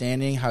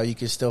understanding, how you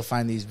can still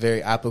find these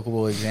very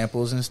applicable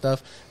examples and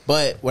stuff.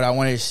 But what I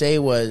wanted to say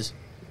was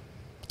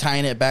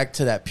tying it back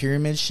to that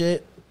pyramid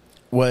shit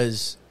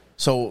was,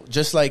 so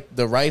just like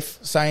the Rife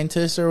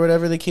scientist or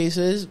whatever the case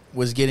is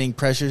was getting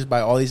pressures by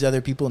all these other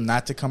people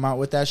not to come out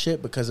with that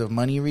shit because of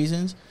money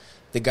reasons,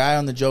 the guy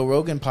on the Joe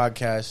Rogan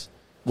podcast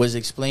was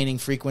explaining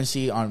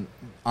frequency on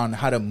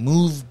how to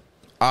move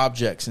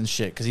objects and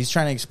shit, because he's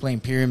trying to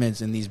explain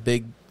pyramids and these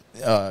big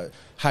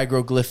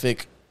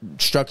hieroglyphic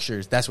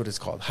structures. That's what it's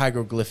called,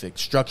 hieroglyphic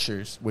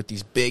structures with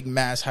these big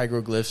mass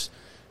hieroglyphs.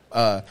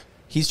 They're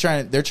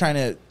trying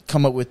to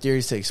come up with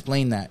theories to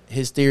explain that.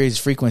 His theory is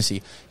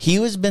frequency. He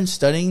has been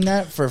studying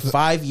that for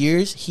 5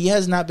 years. He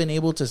has not been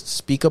able to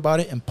speak about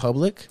it in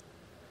public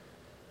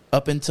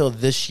up until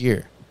this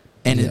year.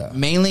 And it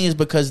mainly is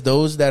because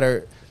those that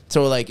are,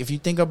 so like if you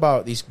think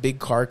about these big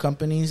car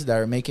companies that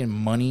are making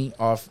money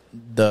off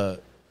the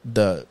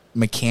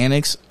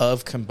mechanics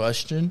of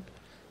combustion,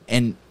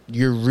 and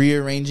you're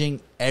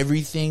rearranging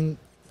everything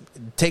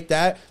take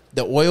that,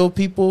 the oil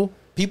people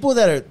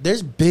that are,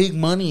 there's big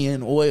money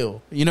in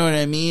oil, you know what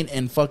I mean,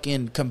 and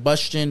fucking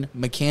combustion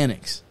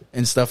mechanics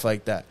and stuff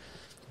like that.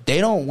 They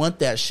don't want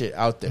that shit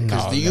out there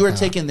because you are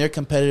taking their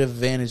competitive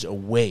advantage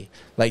away.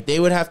 Like, they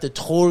would have to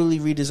totally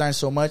redesign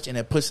so much, and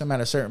it puts them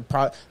at a certain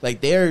like,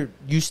 they're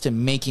used to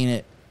making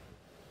it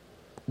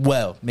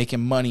making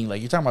money.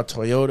 Like, you're talking about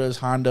Toyotas,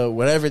 Honda,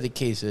 whatever the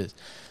case is.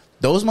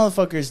 Those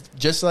motherfuckers,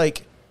 just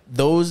like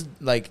those,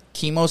 like,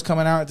 chemos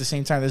coming out at the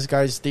same time this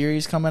guy's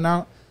theories coming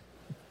out,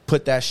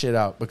 put that shit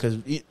out because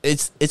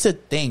it's a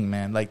thing,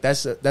 man. Like,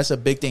 that's a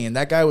big thing. And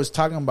that guy was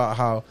talking about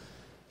how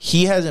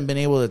he hasn't been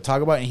able to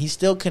talk about it, and he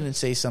still couldn't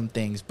say some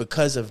things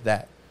because of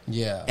that.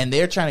 Yeah. And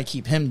they're trying to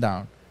keep him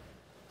down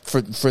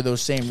for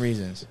those same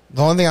reasons.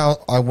 The only thing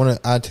I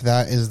want to add to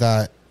that is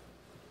that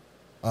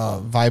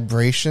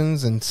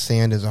vibrations and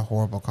sand is a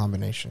horrible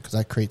combination because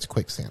that creates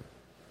quicksand.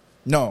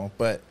 No,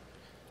 but...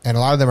 And a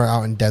lot of them are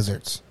out in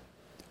deserts.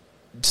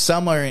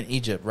 Some are in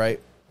Egypt, right?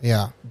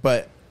 Yeah.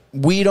 But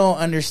we don't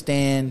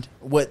understand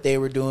what they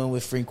were doing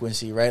with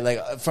frequency, right?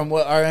 Like, from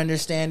what our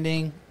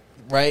understanding,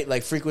 right?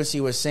 Like, frequency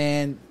with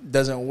sand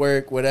doesn't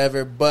work,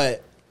 whatever.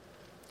 But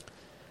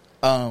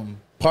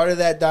part of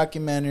that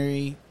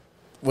documentary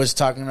was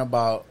talking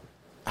about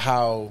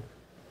how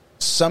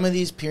some of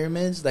these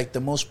pyramids, like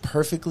the most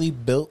perfectly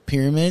built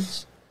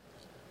pyramids,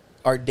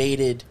 are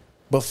dated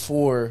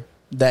before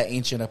that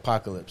ancient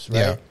apocalypse, right?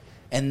 Yeah.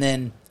 And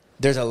then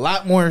there's a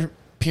lot more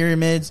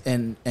pyramids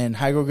and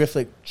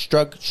hieroglyphic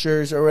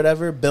structures or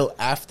whatever built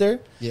after,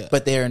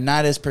 but they are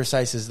not as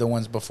precise as the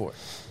ones before,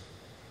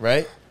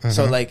 right? Mm-hmm.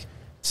 So, like,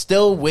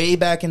 still way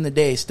back in the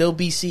day, still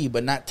BC,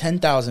 but not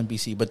 10,000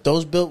 BC. But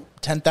those built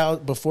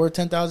 10,000 before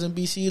 10,000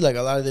 BC, like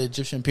a lot of the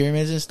Egyptian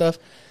pyramids and stuff,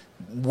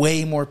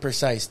 way more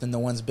precise than the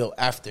ones built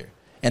after.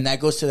 And that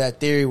goes to that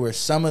theory where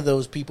some of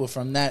those people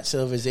from that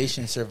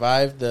civilization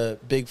survived the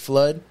big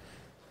flood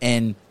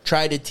and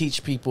tried to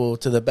teach people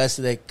to the best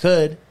that they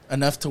could,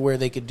 enough to where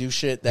they could do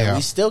shit that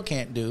we still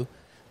can't do,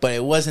 but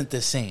it wasn't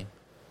the same,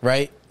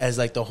 right? As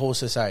like the whole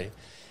society.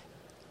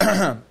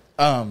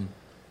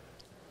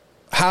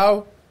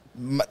 How,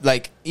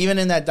 like, even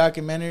in that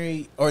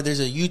documentary, or there's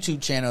a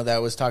YouTube channel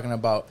that was talking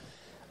about,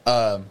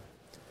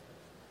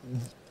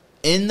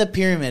 in the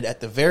pyramid at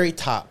the very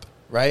top,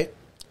 right?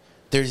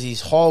 There's these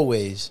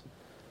hallways,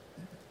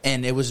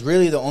 and it was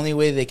really the only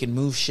way they could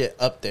move shit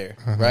up there,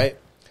 right?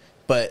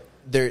 But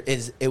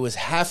it was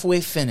halfway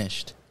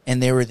finished,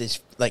 and there were this,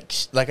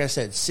 like I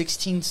said,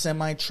 16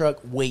 semi-truck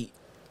weight,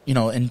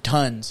 in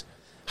tons,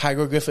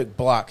 hieroglyphic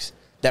blocks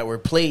that were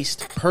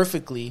placed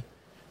perfectly,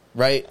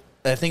 right?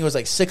 I think it was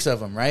like 6 of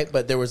them, right?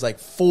 But there was like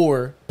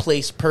 4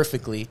 placed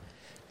perfectly.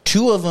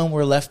 2 of them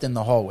were left in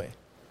the hallway,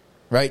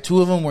 right?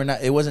 2 of them were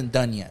not, it wasn't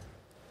done yet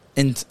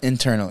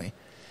internally.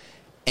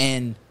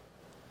 And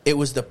it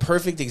was the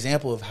perfect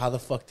example of how the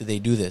fuck did they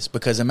do this?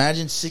 Because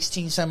imagine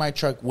 16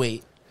 semi-truck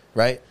weight,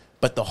 right?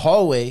 But the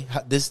hallway,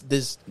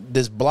 this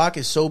block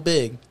is so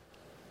big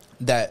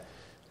that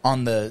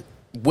on the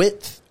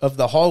width of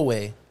the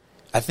hallway,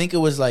 I think it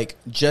was like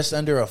just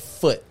under a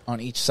foot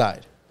on each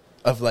side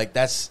of, like,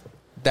 that's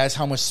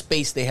how much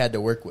space they had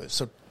to work with.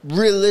 So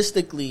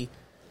realistically,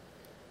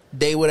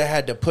 they would have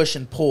had to push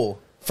and pull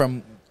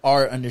from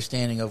our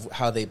understanding of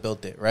how they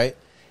built it, right?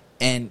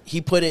 And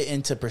he put it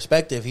into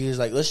perspective. He was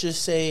like, let's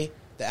just say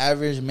the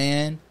average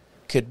man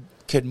could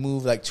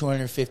move like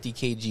 250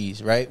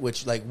 kgs, right?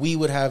 Which, like, we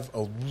would have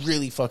a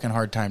really fucking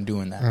hard time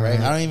doing that, right?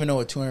 I don't even know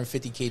what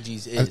 250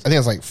 kgs is. I think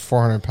it's like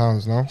 400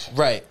 pounds, no?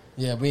 Right.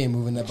 Yeah, we ain't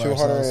moving that by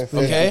ourselves.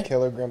 250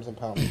 kilograms and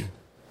pounds.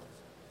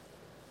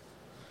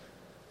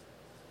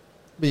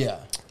 But yeah.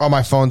 Oh,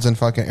 my phone's in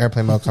fucking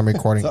airplane mode 'cause I'm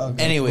recording.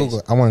 Anyways, Google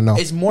it. I want to know.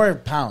 It's more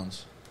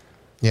pounds.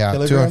 Yeah,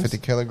 Kilograms? 250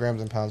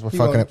 kilograms and pounds.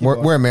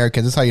 We're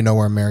Americans. This is how you know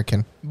we're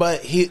American.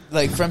 But he,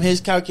 like, from his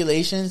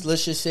calculations,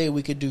 let's just say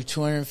we could do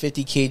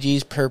 250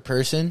 kgs per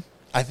person.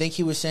 I think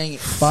he was saying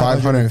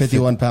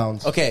 551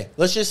 pounds. Okay,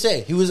 let's just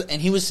say he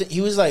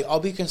was like, I'll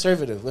be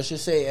conservative. Let's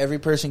just say every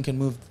person can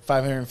move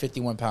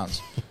 551 pounds,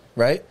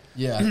 right?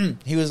 Yeah.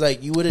 He was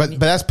like, you wouldn't. But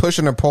that's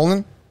pushing or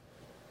pulling.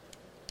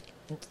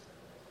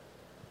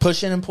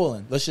 Pushing and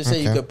pulling. Let's just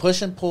say you could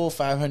push and pull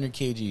 500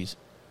 kgs,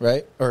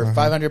 right? Or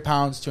 500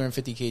 pounds,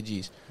 250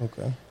 kgs.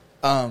 Okay.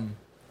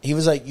 He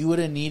was like, you would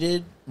have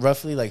needed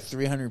roughly like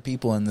 300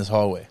 people in this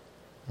hallway.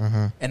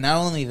 And not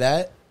only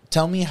that,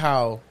 tell me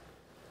how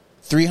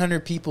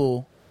 300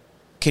 people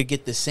could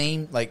get the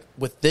same, like,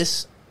 with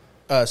this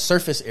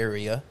surface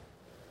area,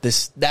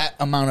 that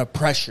amount of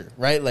pressure,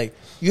 right? Like,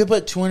 you could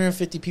put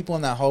 250 people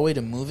in that hallway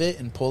to move it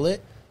and pull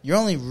it. You're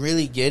only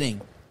really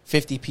getting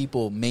 50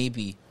 people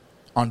maybe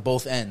on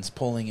both ends,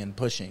 pulling and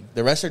pushing.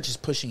 The rest are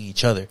just pushing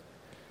each other.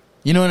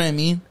 You know what I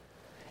mean?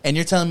 And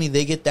you're telling me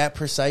they get that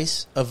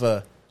precise of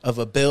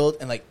a build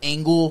and, like,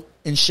 angle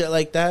and shit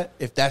like that,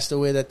 if that's the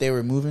way that they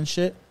were moving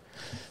shit?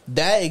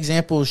 That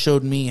example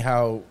showed me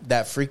how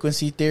that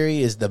frequency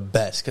theory is the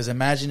best. Because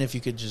imagine if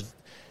you could just,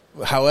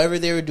 however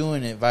they were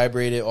doing it,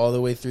 vibrate it all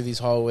the way through these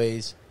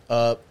hallways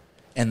up,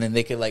 and then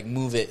they could like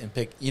move it and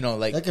pick,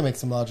 like That can make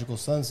some logical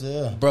sense,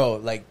 yeah. bro,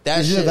 like that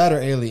It's shit. either that or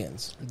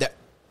aliens.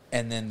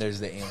 And then there's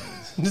the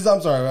aliens.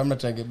 I'm sorry, I'm not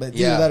checking, but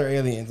either that or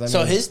aliens. I So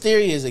mean, his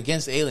theory is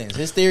against aliens.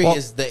 His theory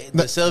is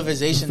the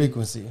civilization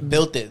frequency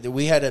built it.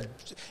 We had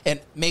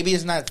and maybe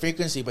it's not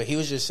frequency, but he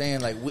was just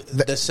saying like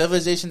the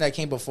civilization that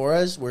came before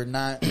us were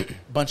not a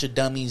bunch of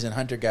dummies and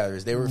hunter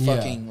gatherers. They were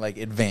fucking like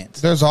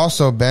advanced. There's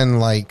also been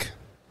like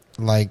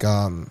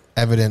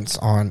evidence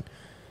on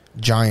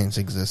giants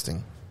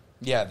existing.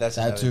 Yeah, that's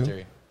that another too?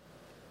 theory.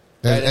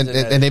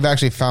 And they've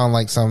actually found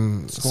like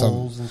some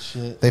skulls and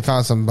shit. They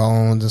found some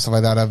bones and stuff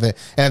like that of it.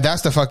 And if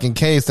that's the fucking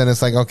case, then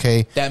it's like,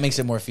 okay. That makes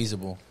it more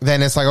feasible.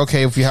 Then it's like,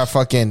 okay, if you have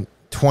fucking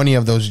 20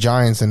 of those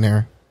giants in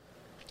there.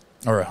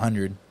 Or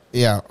 100.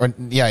 Yeah.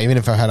 Even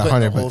if I had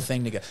 100. The whole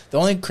thing together. The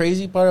only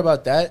crazy part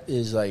about that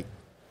is like,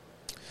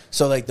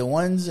 so like the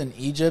ones in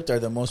Egypt are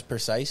the most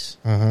precise.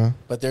 Mm-hmm.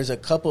 But there's a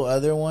couple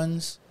other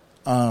ones.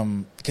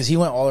 Because he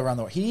went all around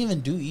the world. He didn't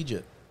even do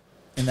Egypt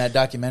in that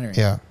documentary.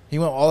 Yeah. He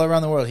went all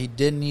around the world. He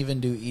didn't even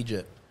do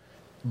Egypt.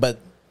 But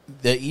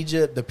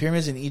the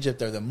pyramids in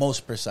Egypt are the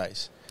most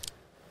precise.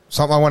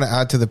 Something I want to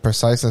add to the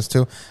preciseness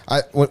too.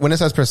 When it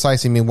says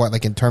precise, you mean what?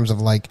 Like in terms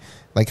of like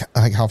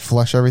how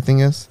flush everything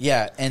is?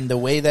 Yeah, and the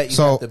way that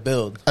you have to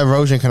build.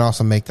 Erosion can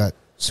also make that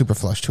super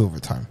flush too over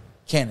time.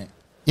 Can it?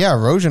 Yeah,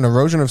 erosion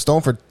of stone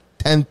for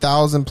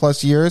 10,000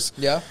 plus years.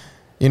 Yeah.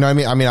 You know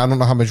what I mean? I don't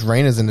know how much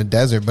rain is in the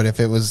desert, but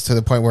if it was to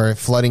the point where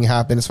flooding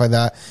happened, stuff like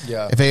that,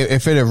 yeah.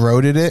 If it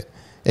eroded it,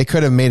 it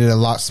could have made it a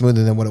lot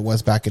smoother than what it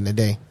was back in the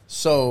day.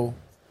 So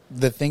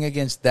the thing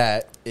against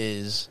that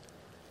is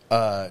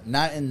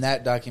not in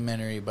that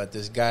documentary, but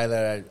this guy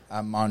that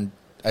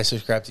I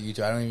subscribe to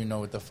YouTube. I don't even know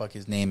what the fuck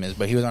his name is,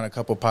 but he was on a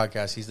couple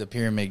podcasts. He's the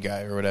pyramid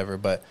guy or whatever.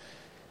 But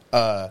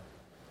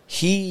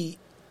his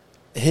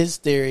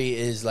theory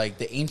is like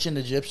the ancient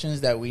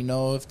Egyptians that we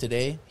know of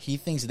today. He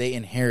thinks they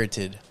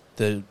inherited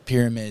the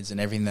pyramids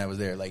and everything that was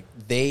there. Like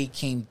they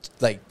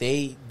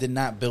did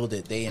not build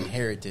it; they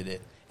inherited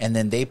it. And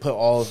then they put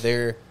all of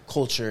their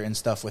culture and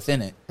stuff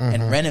within it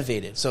and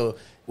renovated. So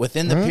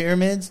within the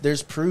pyramids,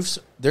 there's proof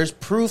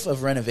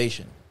of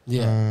renovation.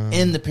 Yeah.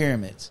 In the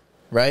pyramids,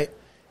 right?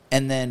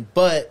 And then,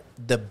 but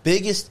the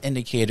biggest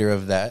indicator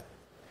of that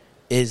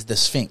is the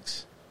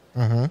Sphinx,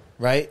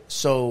 right?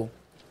 So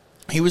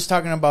he was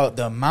talking about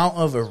the amount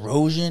of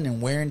erosion and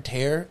wear and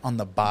tear on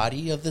the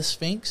body of the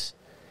Sphinx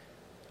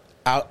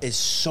is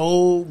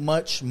so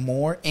much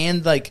more,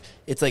 and like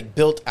it's like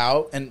built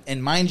out.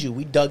 And mind you,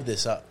 we dug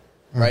this up.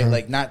 Right,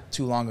 like not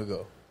too long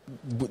ago.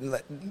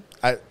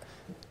 I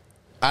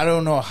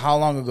don't know how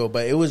long ago,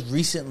 but it was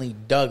recently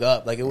dug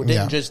up. Like it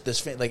didn't just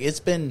this. Like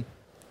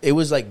it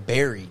was like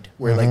buried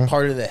where like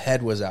part of the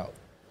head was out.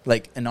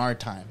 Like in our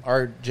time,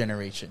 our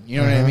generation.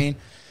 You know what I mean?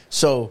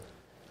 So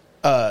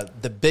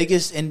the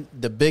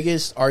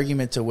biggest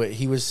argument to what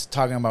he was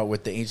talking about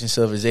with the ancient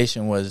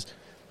civilization was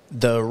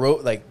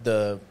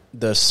the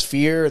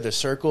sphere, the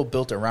circle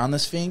built around the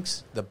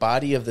Sphinx, the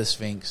body of the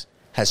Sphinx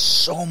has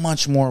so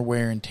much more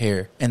wear and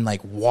tear and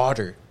like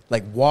water,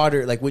 like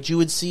what you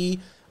would see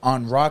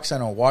on rocks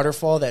on a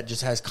waterfall that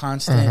just has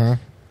constant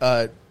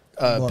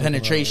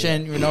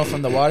penetration,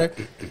 from the water.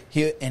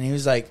 He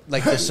was like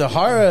the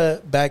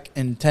Sahara back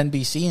in 10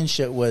 BC and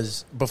shit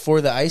was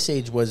before the Ice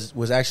Age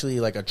was actually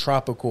like a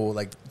tropical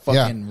like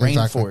fucking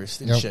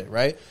rainforest and shit,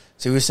 right?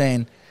 So he was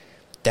saying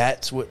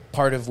that's what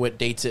part of what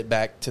dates it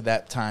back to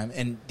that time,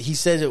 and he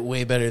says it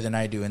way better than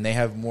I do, and they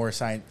have more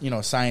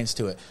science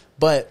to it,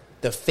 but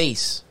the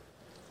face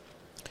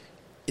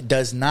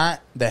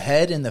the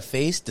head and the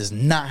face does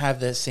not have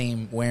that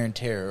same wear and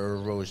tear or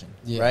erosion,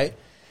 right?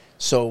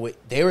 So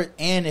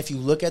and if you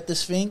look at the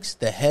Sphinx,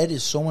 the head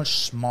is so much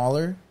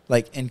smaller,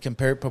 like in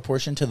compared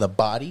proportion to the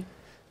body,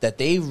 that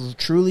they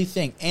truly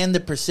think, and the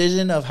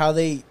precision of how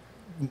they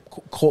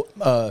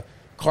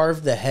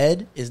carved the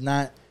head is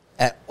not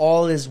at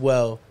all as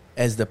well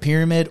as the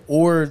pyramid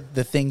or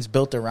the things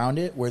built around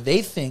it, where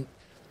they think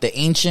the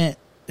ancient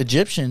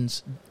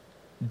Egyptians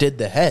did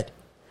the head.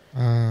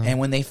 And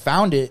when they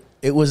found it,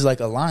 it was like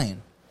a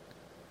lion.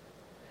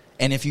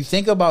 And if you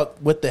think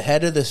about what the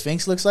head of the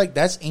Sphinx looks like,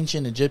 that's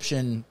ancient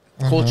Egyptian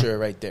culture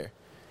right there.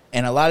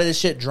 And a lot of this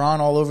shit drawn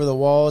all over the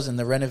walls and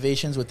the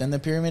renovations within the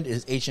pyramid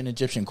is ancient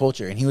Egyptian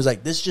culture. And he was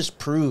like, this just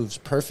proves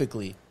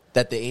perfectly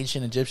that the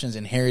ancient Egyptians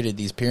inherited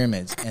these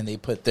pyramids and they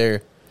put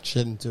their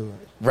shit into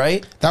it.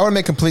 Right? That would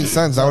make complete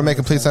sense. That would make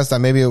complete sense that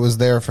maybe it was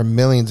there for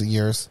millions of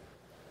years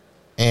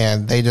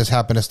and they just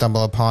happened to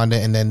stumble upon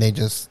it and then they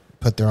just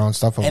put their own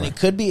stuff over. And it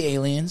could be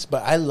aliens,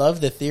 but I love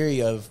the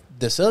theory of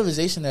the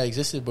civilization that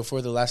existed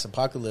before the last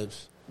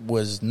apocalypse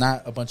was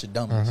not a bunch of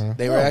dummies.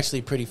 They were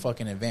actually pretty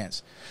fucking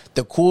advanced.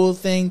 The cool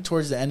thing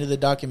towards the end of the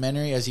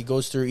documentary, as he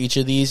goes through each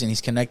of these and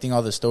he's connecting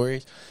all the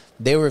stories,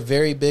 they were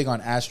very big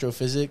on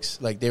astrophysics.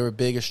 Like they were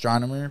big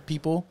astronomer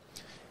people.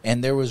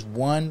 And there was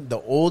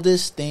the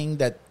oldest thing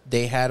that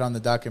they had on the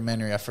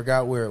documentary, I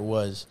forgot where it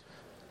was,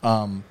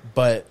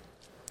 but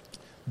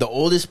the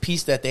oldest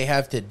piece that they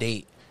have to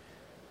date,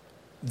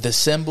 the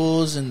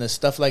symbols and the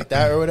stuff like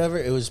that or whatever,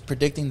 it was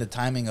predicting the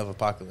timing of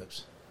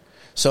apocalypse.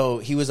 So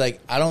he was like,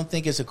 I don't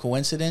think it's a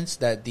coincidence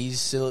that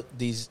these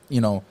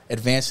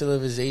advanced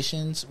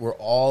civilizations were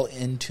all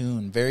in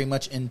tune, very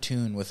much in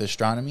tune with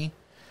astronomy.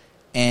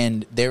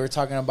 And they were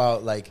talking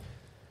about, like,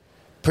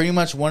 pretty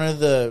much one of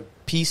the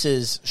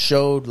pieces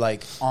showed,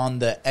 like, on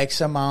the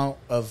X amount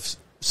of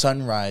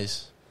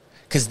sunrise.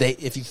 Because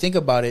if you think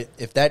about it,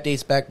 if that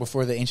dates back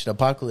before the ancient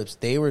apocalypse,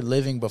 they were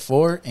living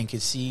before and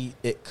could see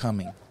it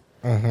coming.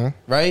 Mm-hmm.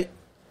 Right?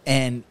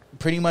 And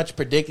pretty much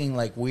predicting,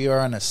 like, we are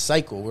on a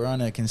cycle. We're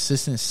on a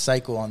consistent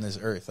cycle on this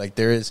earth. Like,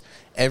 there is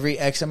every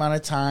X amount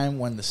of time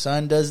when the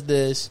sun does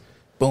this,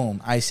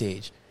 boom, ice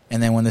age.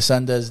 And then when the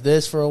sun does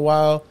this for a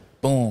while,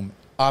 boom,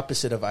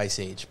 opposite of ice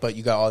age. But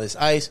you got all this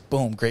ice,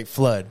 boom, great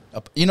flood.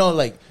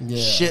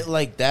 Shit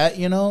like that,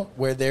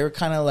 where they're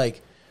kind of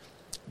like,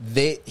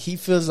 he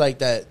feels like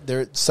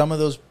that some of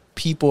those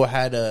people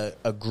had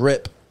a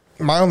grip.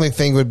 My only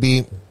thing would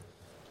be,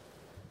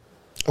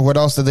 what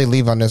else did they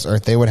leave on this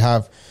earth? They would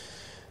have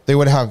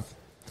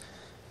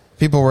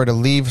people were to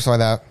leave, so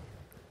that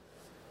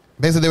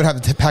basically they would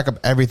have to pack up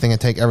everything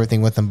and take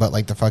everything with them, but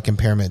like the fucking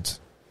pyramids.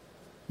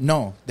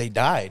 No, they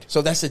died.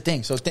 So that's the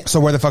thing. So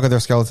where the fuck are their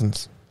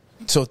skeletons?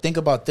 So think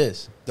about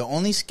this. The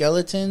only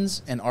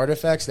skeletons and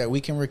artifacts that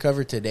we can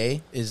recover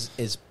today is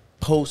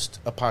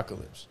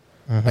post-apocalypse.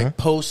 Mm-hmm. Like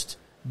post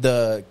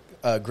the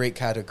Great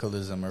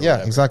Cataclysm or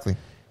whatever. Exactly.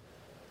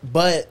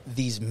 But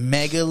these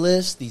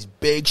megaliths, these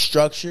big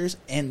structures,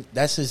 and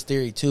that's his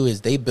theory too,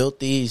 is they built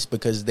these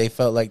because they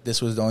felt like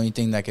this was the only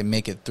thing that could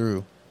make it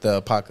through the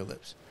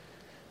apocalypse.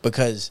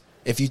 Because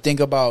if you think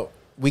about,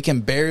 we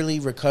can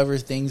barely recover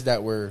things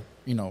that were,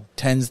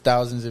 tens,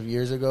 thousands of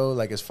years ago,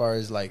 like as far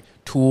as like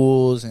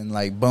tools and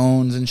like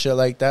bones and shit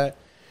like that.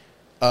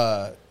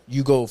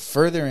 You go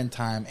further in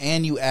time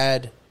and you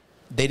add,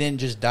 they didn't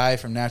just die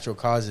from natural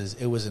causes.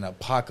 It was an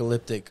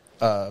apocalyptic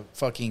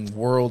fucking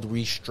world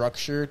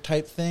restructure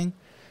type thing.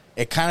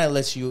 It kind of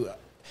lets you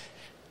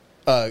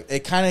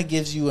it kind of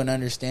gives you an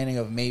understanding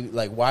of maybe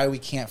like why we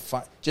can't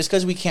find, just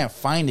because we can't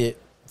find it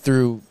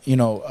through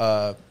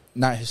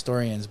not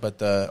historians but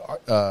the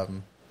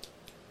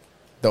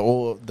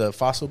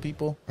fossil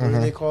people, what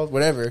are they called,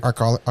 whatever,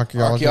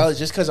 archaeology.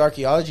 Just because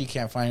archaeology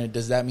can't find it,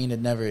 does that mean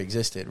it never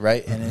existed,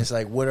 right? And it's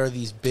like, what are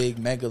these big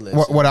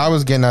megaliths? What I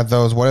was getting at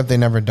though is, what if they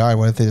never died?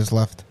 What if they just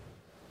left?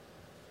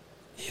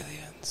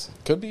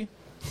 Could be.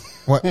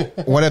 What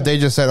if they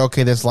just said,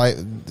 okay,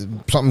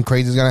 something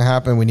crazy is gonna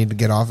happen, we need to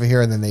get off of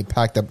here, and then they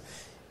packed up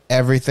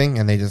everything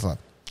and they just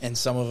left? And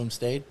some of them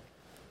stayed.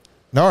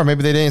 No, or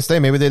maybe they didn't stay.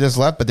 Maybe they just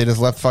left, but they just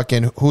left.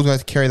 Fucking, who's going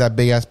to carry that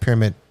big ass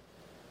pyramid?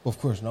 Well, of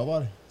course,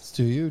 nobody. It's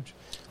too huge.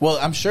 Well,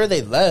 I'm sure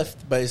they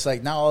left, but it's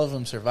like not all of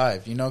them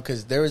survived.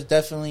 Because there's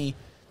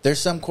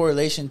some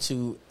correlation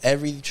to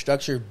every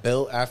structure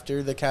built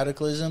after the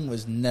cataclysm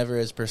was never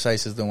as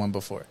precise as the one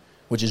before,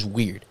 which is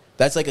weird.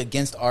 That's like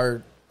against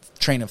our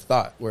train of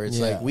thought, where it's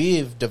like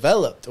we've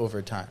developed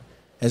over time.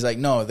 It's like,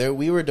 no,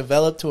 we were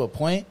developed to a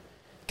point.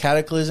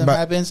 Cataclysm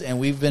happens, and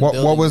we've been.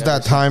 What was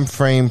that time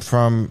frame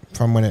from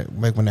when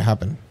it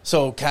happened?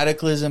 So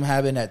cataclysm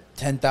happened at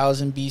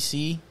 10,000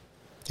 BC.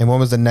 And when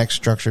was the next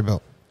structure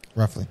built,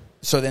 roughly?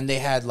 So then they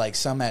had like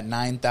some at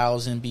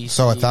 9,000 BC.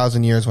 So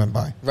 1,000 years went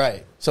by.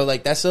 Right. So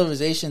like that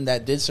civilization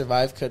that did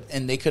survive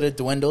they could have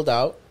dwindled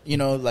out.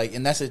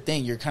 And that's the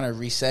thing. You're kind of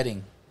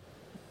resetting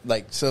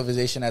like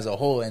civilization as a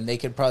whole, and they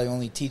could probably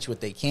only teach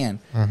what they can.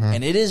 Mm-hmm.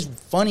 And it is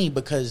funny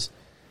because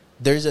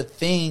there's a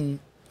thing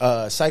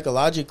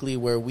psychologically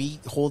where we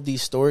hold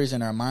these stories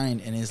in our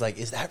mind, and it's like,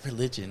 is that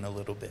religion a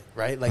little bit,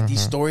 right? Like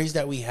these stories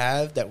that we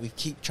have that we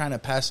keep trying to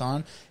pass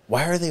on,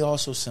 why are they all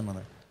so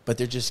similar? But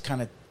they're just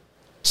kind of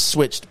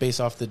switched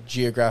based off the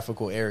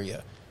geographical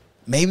area.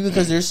 Maybe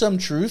because there's some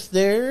truth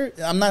there.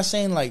 I'm not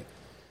saying like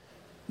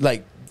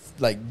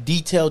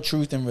detailed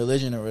truth in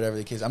religion or whatever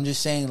the case. I'm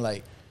just saying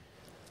like,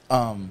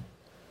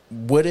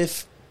 what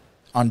if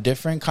on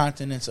different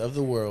continents of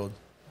the world,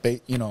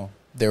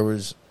 there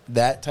was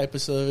that type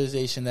of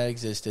civilization that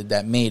existed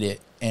that made it,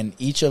 and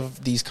each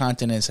of these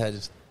continents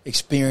has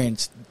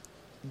experienced,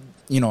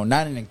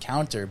 not an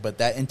encounter, but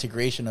that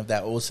integration of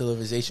that old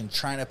civilization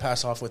trying to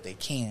pass off what they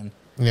can.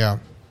 Yeah.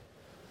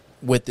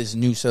 With this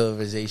new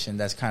civilization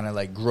that's kind of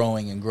like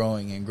growing and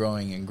growing and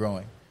growing and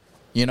growing,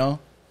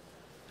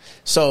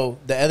 So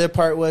the other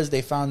part was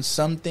they found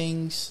some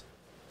things,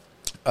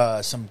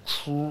 some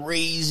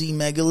crazy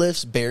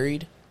megaliths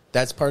buried.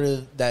 That's part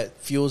of that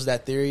fuels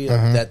that theory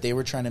of that they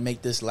were trying to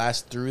make this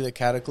last through the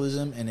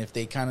cataclysm. And if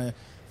they kind of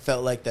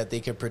felt like that they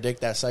could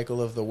predict that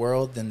cycle of the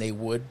world, then they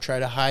would try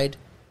to hide,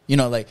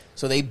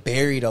 so they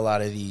buried a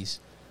lot of these,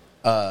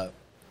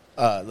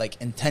 like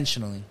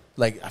intentionally.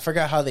 Like, I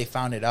forgot how they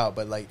found it out,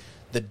 but like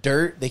the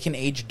dirt, they can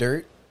age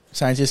dirt.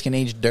 Scientists can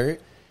age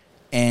dirt.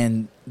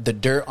 And the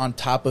dirt on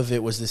top of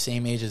it was the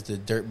same age as the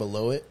dirt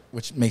below it,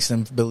 which makes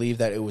them believe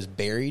that it was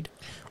buried.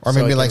 Or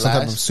maybe like some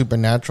type of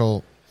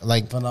supernatural,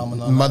 like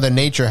phenomenon. Mother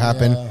Nature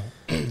happened.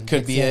 Yeah.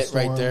 Could be it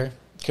right there.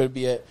 Could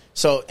be it.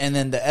 So, and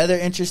then the other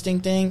interesting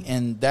thing,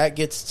 and that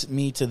gets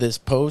me to this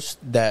post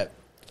that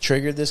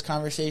triggered this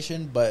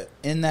conversation, but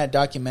in that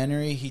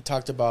documentary, he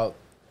talked about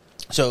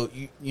So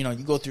you know,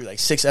 you go through like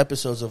 6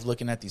 episodes of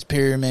looking at these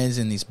pyramids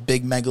and these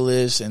big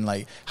megaliths and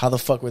like how the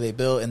fuck were they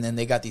built, and then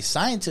they got these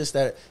scientists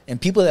that and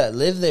people that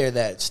live there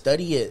that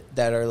study it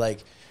that are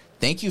like,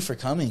 thank you for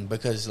coming,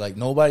 because like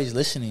nobody's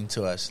listening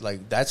to us.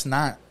 Like that's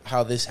not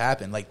how this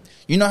happened. Like,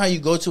 you know how you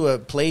go to a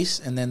place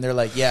and then they're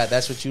like, yeah,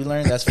 that's what you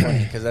learned. That's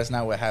funny because that's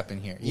not what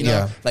happened here. You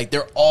know, like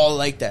they're all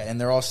like that and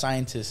they're all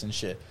scientists and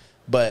shit.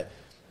 But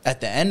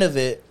at the end of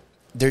it,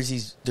 there's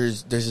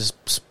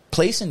this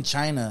place in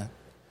China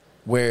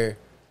where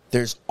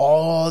there's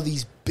all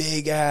these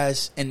big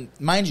ass, and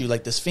mind you,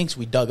 like the Sphinx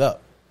we dug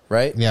up,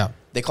 right? Yeah.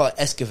 They call it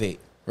excavate,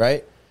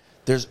 right?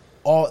 There's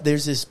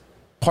this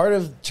part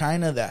of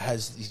China that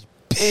has these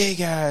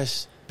big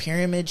ass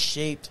pyramid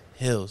shaped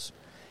hills,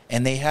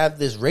 and they have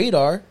this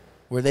radar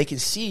where they can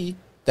see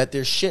that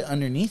there's shit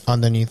underneath.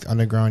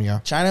 Underground, yeah.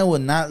 China will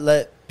not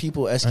let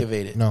people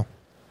excavate it. No.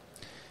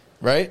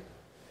 Right?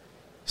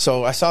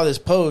 So I saw this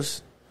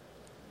post.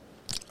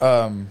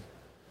 Let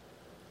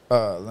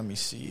me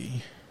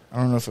see. I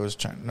don't know if it was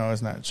China. No,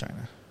 it's not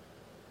China.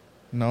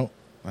 Nope,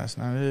 that's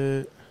not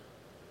it.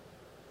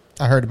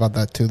 I heard about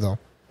that too, though.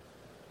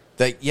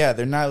 Like, yeah,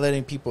 they're not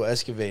letting people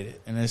excavate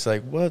it. And it's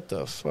like, what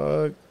the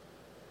fuck?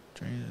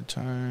 Drain the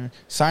time.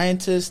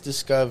 Scientists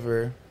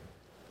discover.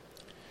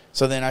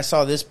 So then I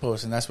saw this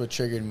post, and that's what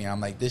triggered me. I'm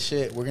like, this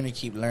shit, we're going to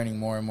keep learning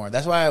more and more.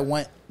 That's why I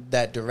went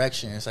that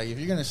direction. It's like, if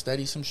you're going to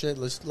study some shit,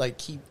 let's, like,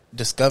 keep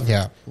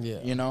discovering. Yeah.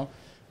 You know?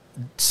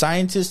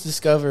 Scientists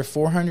discover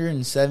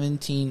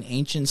 417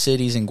 ancient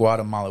cities in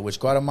Guatemala, which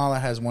Guatemala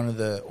has one of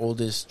the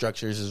oldest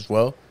structures as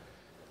well.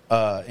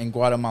 In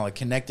Guatemala,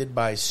 connected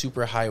by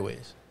super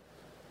highways.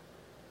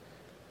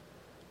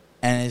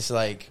 And it's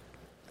like,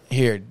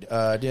 here,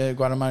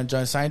 Guatemala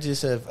joint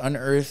scientists have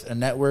unearthed a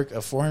network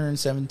of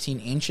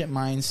 417 ancient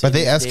mine cities. But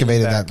they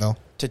excavated that, though.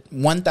 To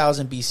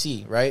 1000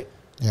 BC, right?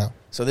 Yeah.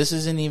 So this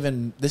isn't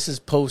even, this is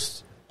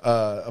post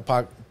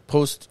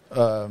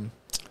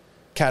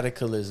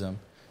cataclysm.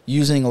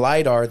 Using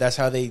LiDAR, that's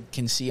how they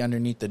can see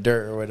underneath the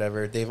dirt or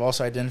whatever. They've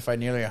also identified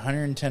nearly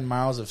 110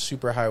 miles of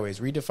superhighways,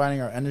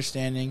 redefining our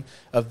understanding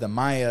of the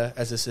Maya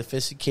as a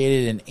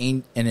sophisticated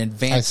and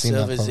advanced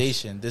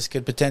civilization. This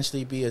could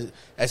potentially be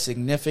as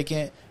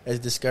significant as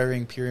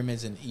discovering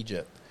pyramids in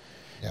Egypt.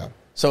 Yeah.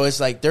 So it's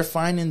like they're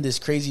finding this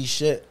crazy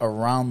shit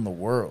around the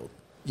world,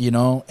 you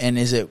know? And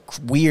is it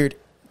weird?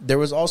 There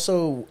was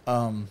also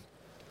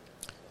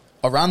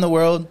around the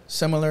world,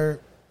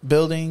 similar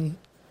building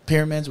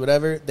pyramids,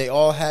 whatever, they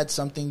all had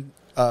something,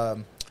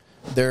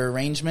 their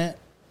arrangement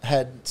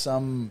had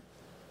some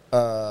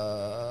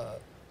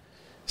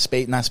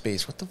space, not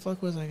space, what the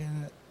fuck was I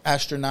gonna,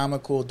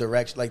 astronomical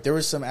direction, like there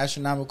was some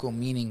astronomical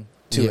meaning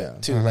to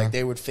it too. Like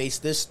they would face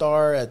this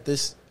star at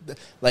this,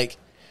 like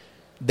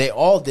they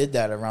all did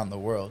that around the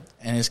world.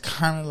 And it's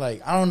kind of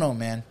like, I don't know,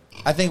 man,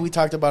 I think we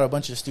talked about a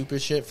bunch of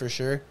stupid shit for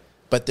sure,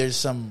 but there's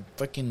some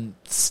fucking,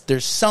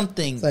 there's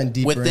something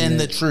within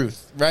the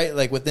truth, right?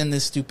 Like within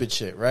this stupid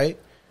shit, right?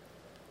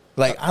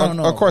 Like, I don't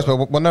know. Of course,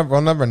 but we'll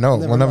never know.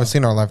 We'll never see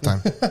in our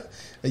lifetime.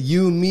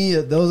 You, me,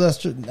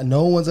 those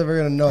no one's ever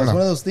going to know. It's one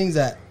of those things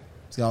that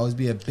it's going to always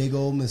be a big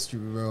old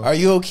mystery, bro. Are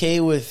you okay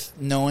with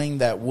knowing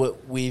that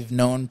what we've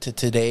known to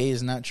today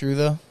is not true,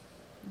 though?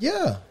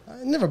 Yeah.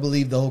 I never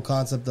believed the whole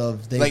concept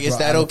of... Like, is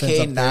that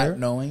okay not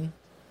knowing?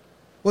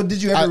 Well,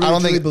 did you ever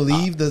really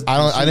believe...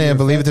 I didn't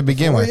believe it to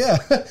begin with. Yeah.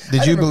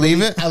 Did you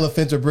believe it?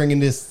 Elephants are bringing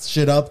this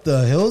shit up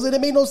the hills, and it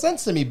made no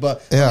sense to me,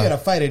 but I'm not going to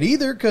fight it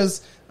either,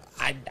 because...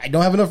 I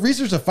don't have enough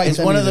research to fight. It's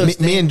one of those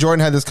me and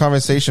Jordan had this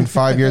conversation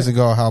 5 years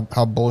ago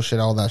how bullshit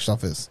all that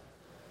stuff is,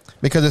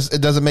 because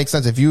it doesn't make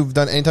sense. If you've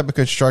done any type of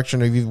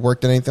construction or if you've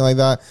worked in anything like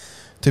that,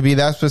 to be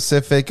that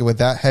specific with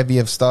that heavy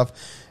of stuff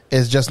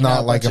is just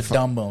not like a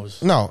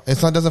dumbos. No,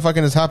 it's not. Doesn't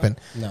fucking just happen.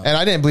 No. And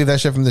I didn't believe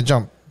that shit from the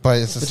jump. But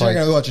it's just you're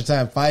not gonna go out your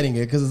time fighting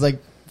it, because it's like,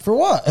 for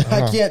what?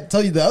 I can't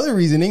tell you the other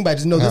reasoning, but I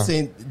just know this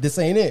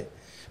ain't it.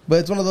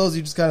 But it's one of those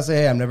you just kind of say,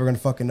 hey, I'm never going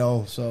to fucking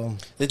know. So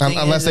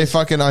unless they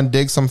fucking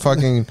undig some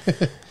fucking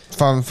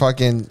from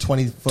fucking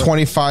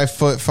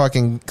 25-foot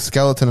fucking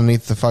skeleton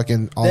underneath the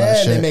fucking all that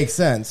shit. Then it makes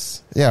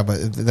sense. Yeah, but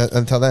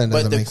until then, it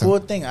doesn't make sense. But the cool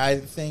thing I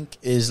think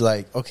is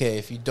like, okay,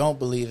 if you don't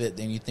believe it,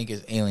 then you think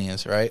it's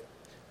aliens, right?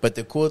 But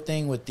the cool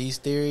thing with these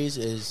theories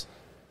is,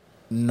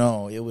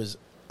 no, it was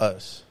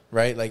us,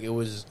 right? Like it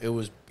was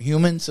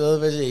human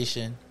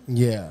civilization.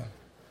 Yeah.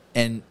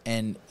 And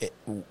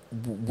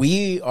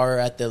we are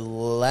at the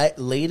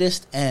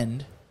latest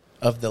end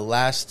of the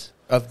last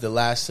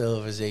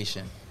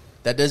civilization.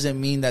 That doesn't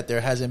mean that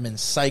there hasn't been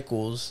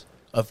cycles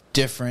of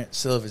different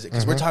civilizations,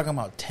 because we're talking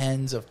about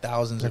tens of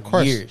thousands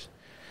of years.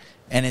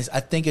 And I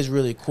think it's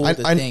really cool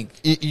to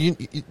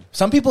think.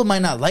 Some people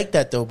might not like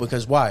that though,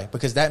 because why?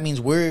 Because that means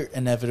we're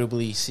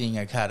inevitably seeing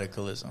a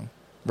cataclysm,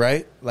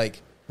 right?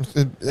 Like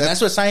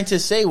that's what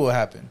scientists say will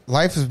happen.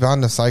 Life is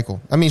bound to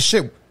cycle. I mean,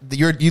 shit.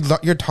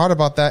 You're taught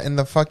about that in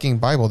the fucking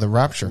Bible, the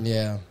rapture.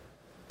 Yeah,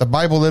 the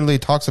Bible literally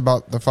talks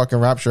about the fucking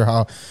rapture.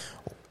 How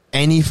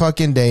any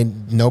fucking day,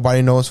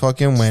 nobody knows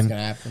fucking when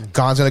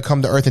God's gonna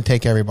come to earth and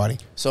take everybody.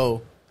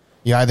 So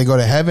you either go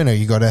to heaven or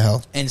you go to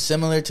hell. And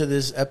similar to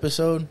this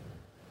episode,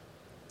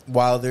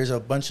 while there's a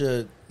bunch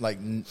of like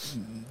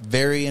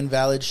very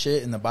invalid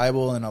shit in the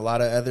Bible and a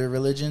lot of other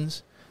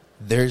religions,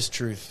 there's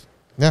truth.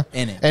 Yeah.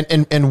 In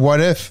it. And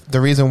what if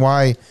the reason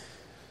why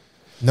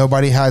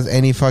nobody has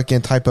any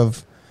fucking type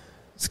of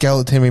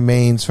skeleton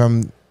remains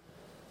from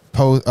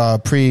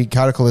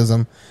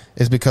pre-cataclysm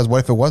is because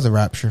what if it was a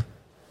rapture?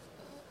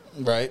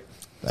 Right.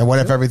 And what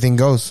if everything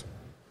goes?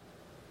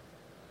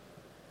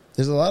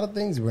 There's a lot of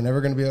things we're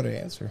never going to be able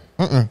to answer.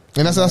 And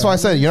that's why I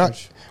said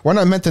we're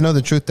not meant to know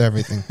the truth to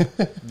everything.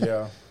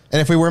 Yeah. And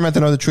if we were meant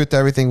to know the truth to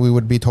everything, we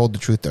would be told the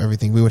truth to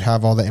everything. We would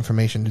have all the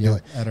information to do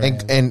it.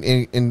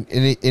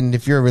 And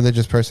if you're a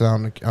religious person,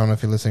 I don't know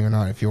if you're listening or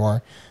not. If you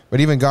are,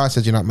 but even God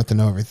says you're not meant to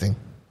know everything.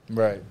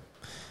 Right.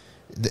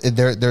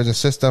 There's a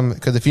system,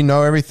 because if you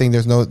know everything,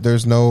 there's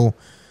no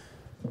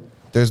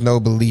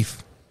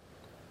belief.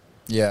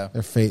 Yeah,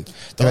 there's faith.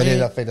 Faith.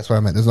 That's what I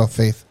meant. There's no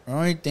faith. The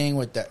only thing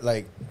with that,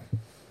 like,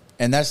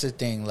 and that's the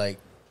thing, like,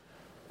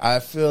 I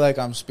feel like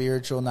I'm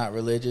spiritual, not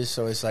religious,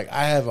 so it's like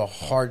I have a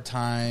hard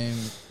time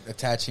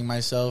attaching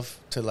myself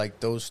to like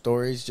those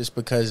stories, just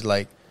because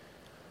like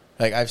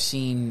I've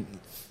seen,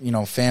 you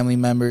know, family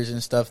members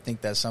and stuff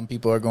think that some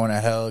people are going to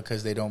hell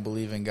because they don't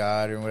believe in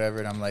God or whatever,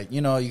 and I'm like,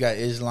 you know, you got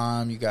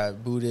Islam, you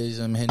got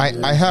Buddhism,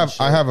 Hinduism.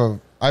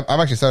 I've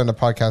actually said it in the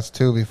podcast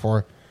too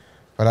before,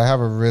 but I have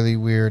a really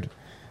weird,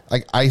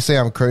 like, I say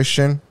I'm a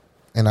Christian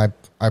and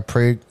I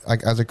pray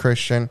like as a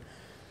Christian.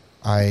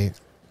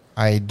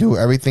 I do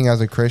everything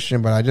as a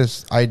Christian, but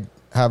I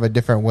have a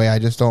different way. I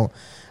just don't.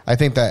 I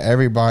think that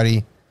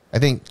everybody, I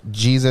think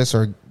Jesus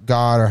or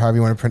God or however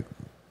you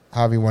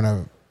want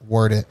to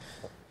word it,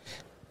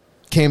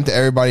 came to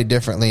everybody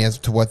differently as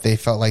to what they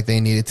felt like they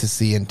needed to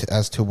see and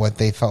as to what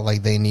they felt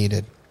like they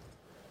needed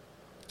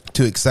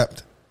to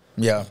accept.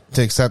 Yeah,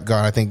 to accept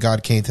God. I think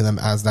God came to them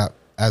as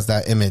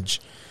that image,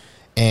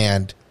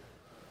 and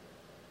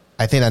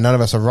I think that none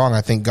of us are wrong.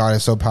 I think God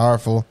is so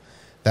powerful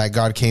that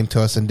God came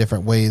to us in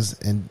different ways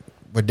and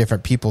with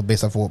different people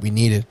based off of what we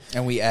needed,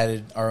 and we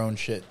added our own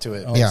shit to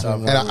it. Yeah,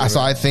 so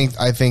I think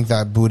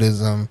that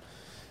Buddhism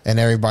and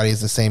everybody is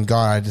the same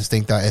God. I just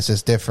think that it's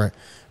just different.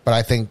 But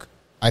I think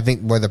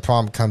where the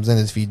problem comes in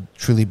is if you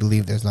truly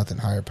believe there's nothing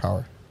higher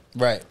power.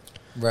 Right.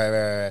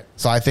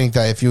 So I think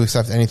that if you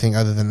accept anything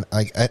other than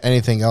like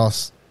anything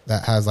else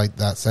that has like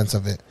that sense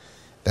of it,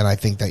 then I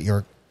think that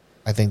you're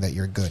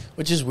good.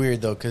 Which is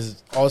weird though,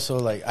 because also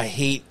like I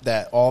hate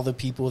that all the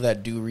people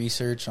that do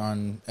research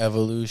on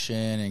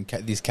evolution and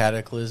these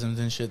cataclysms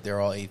and shit, they're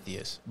all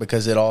atheists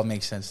because it all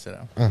makes sense to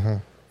them. Mm-hmm.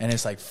 And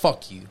it's like,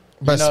 fuck you.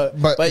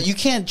 But you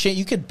can't change.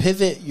 You could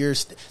pivot your.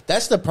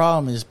 That's the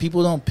problem, is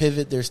people don't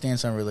pivot their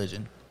stance on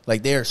religion.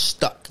 Like they're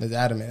stuck. It's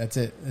adamant. That's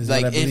it. It's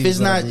like if it's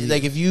not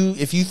like if you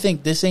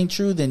think this ain't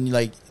true, then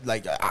like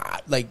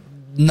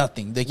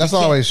nothing. Like, that's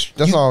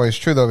always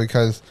true though,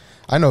 because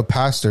I know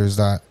pastors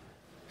that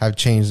have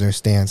changed their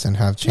stance and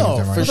have changed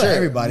their mind. For sure.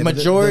 Everybody,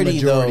 majority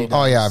though.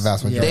 Oh yeah,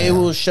 vast majority. They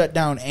will shut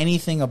down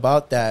anything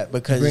about that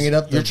because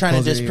you're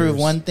trying to disprove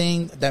one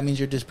thing. That means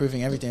you're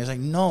disproving everything. It's like,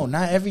 no,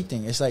 not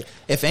everything. It's like,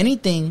 if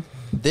anything,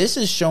 this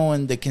is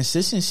showing the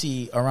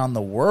consistency around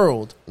the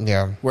world.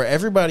 Yeah, where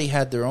everybody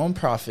had their own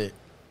prophet,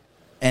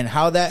 and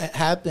how that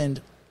happened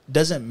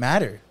doesn't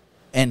matter.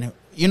 And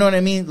you know what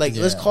I mean? Like,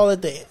 let's call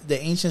it the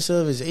ancient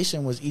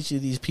civilization was each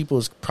of these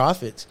people's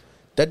prophets.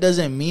 That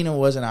doesn't mean it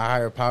wasn't a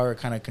higher power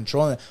kind of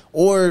controlling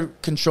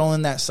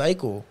that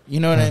cycle. You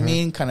know what I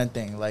mean? Kind of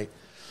thing. Like,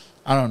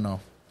 I don't know.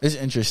 It's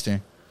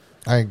interesting.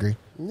 I agree.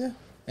 Yeah.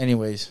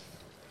 Anyways,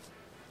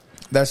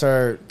 that's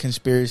our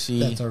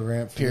conspiracy. That's our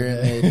rant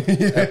pyramid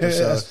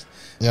episode.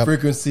 Yep.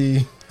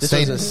 Frequency. This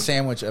was a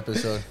sandwich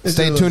episode.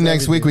 Stay tuned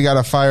next week. We got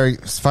a fire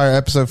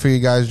episode for you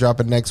guys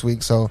dropping next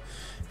week. So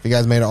if you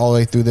guys made it all the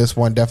way through this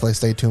one, definitely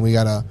stay tuned. We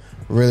got a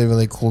really,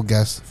 really cool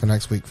guest for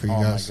next week for you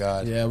guys. Oh my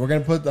god! Yeah, we're gonna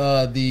put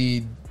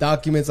the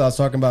documents I was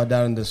talking about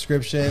down in the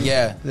description.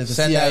 Yeah, the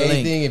send CIA that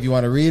link thing if you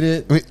want to read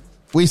it.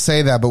 We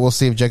say that, but we'll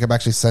see if Jacob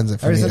actually sends it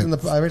for me. I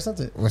already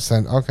sent it.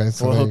 Okay,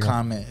 so he'll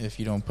comment if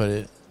you don't put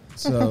it.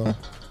 So,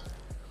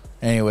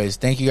 anyways,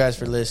 thank you guys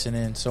for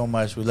listening so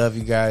much. We love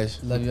you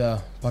guys. Love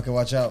y'all. Pocket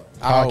watch out.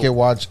 Pocket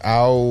watch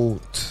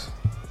out.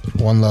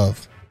 One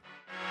love.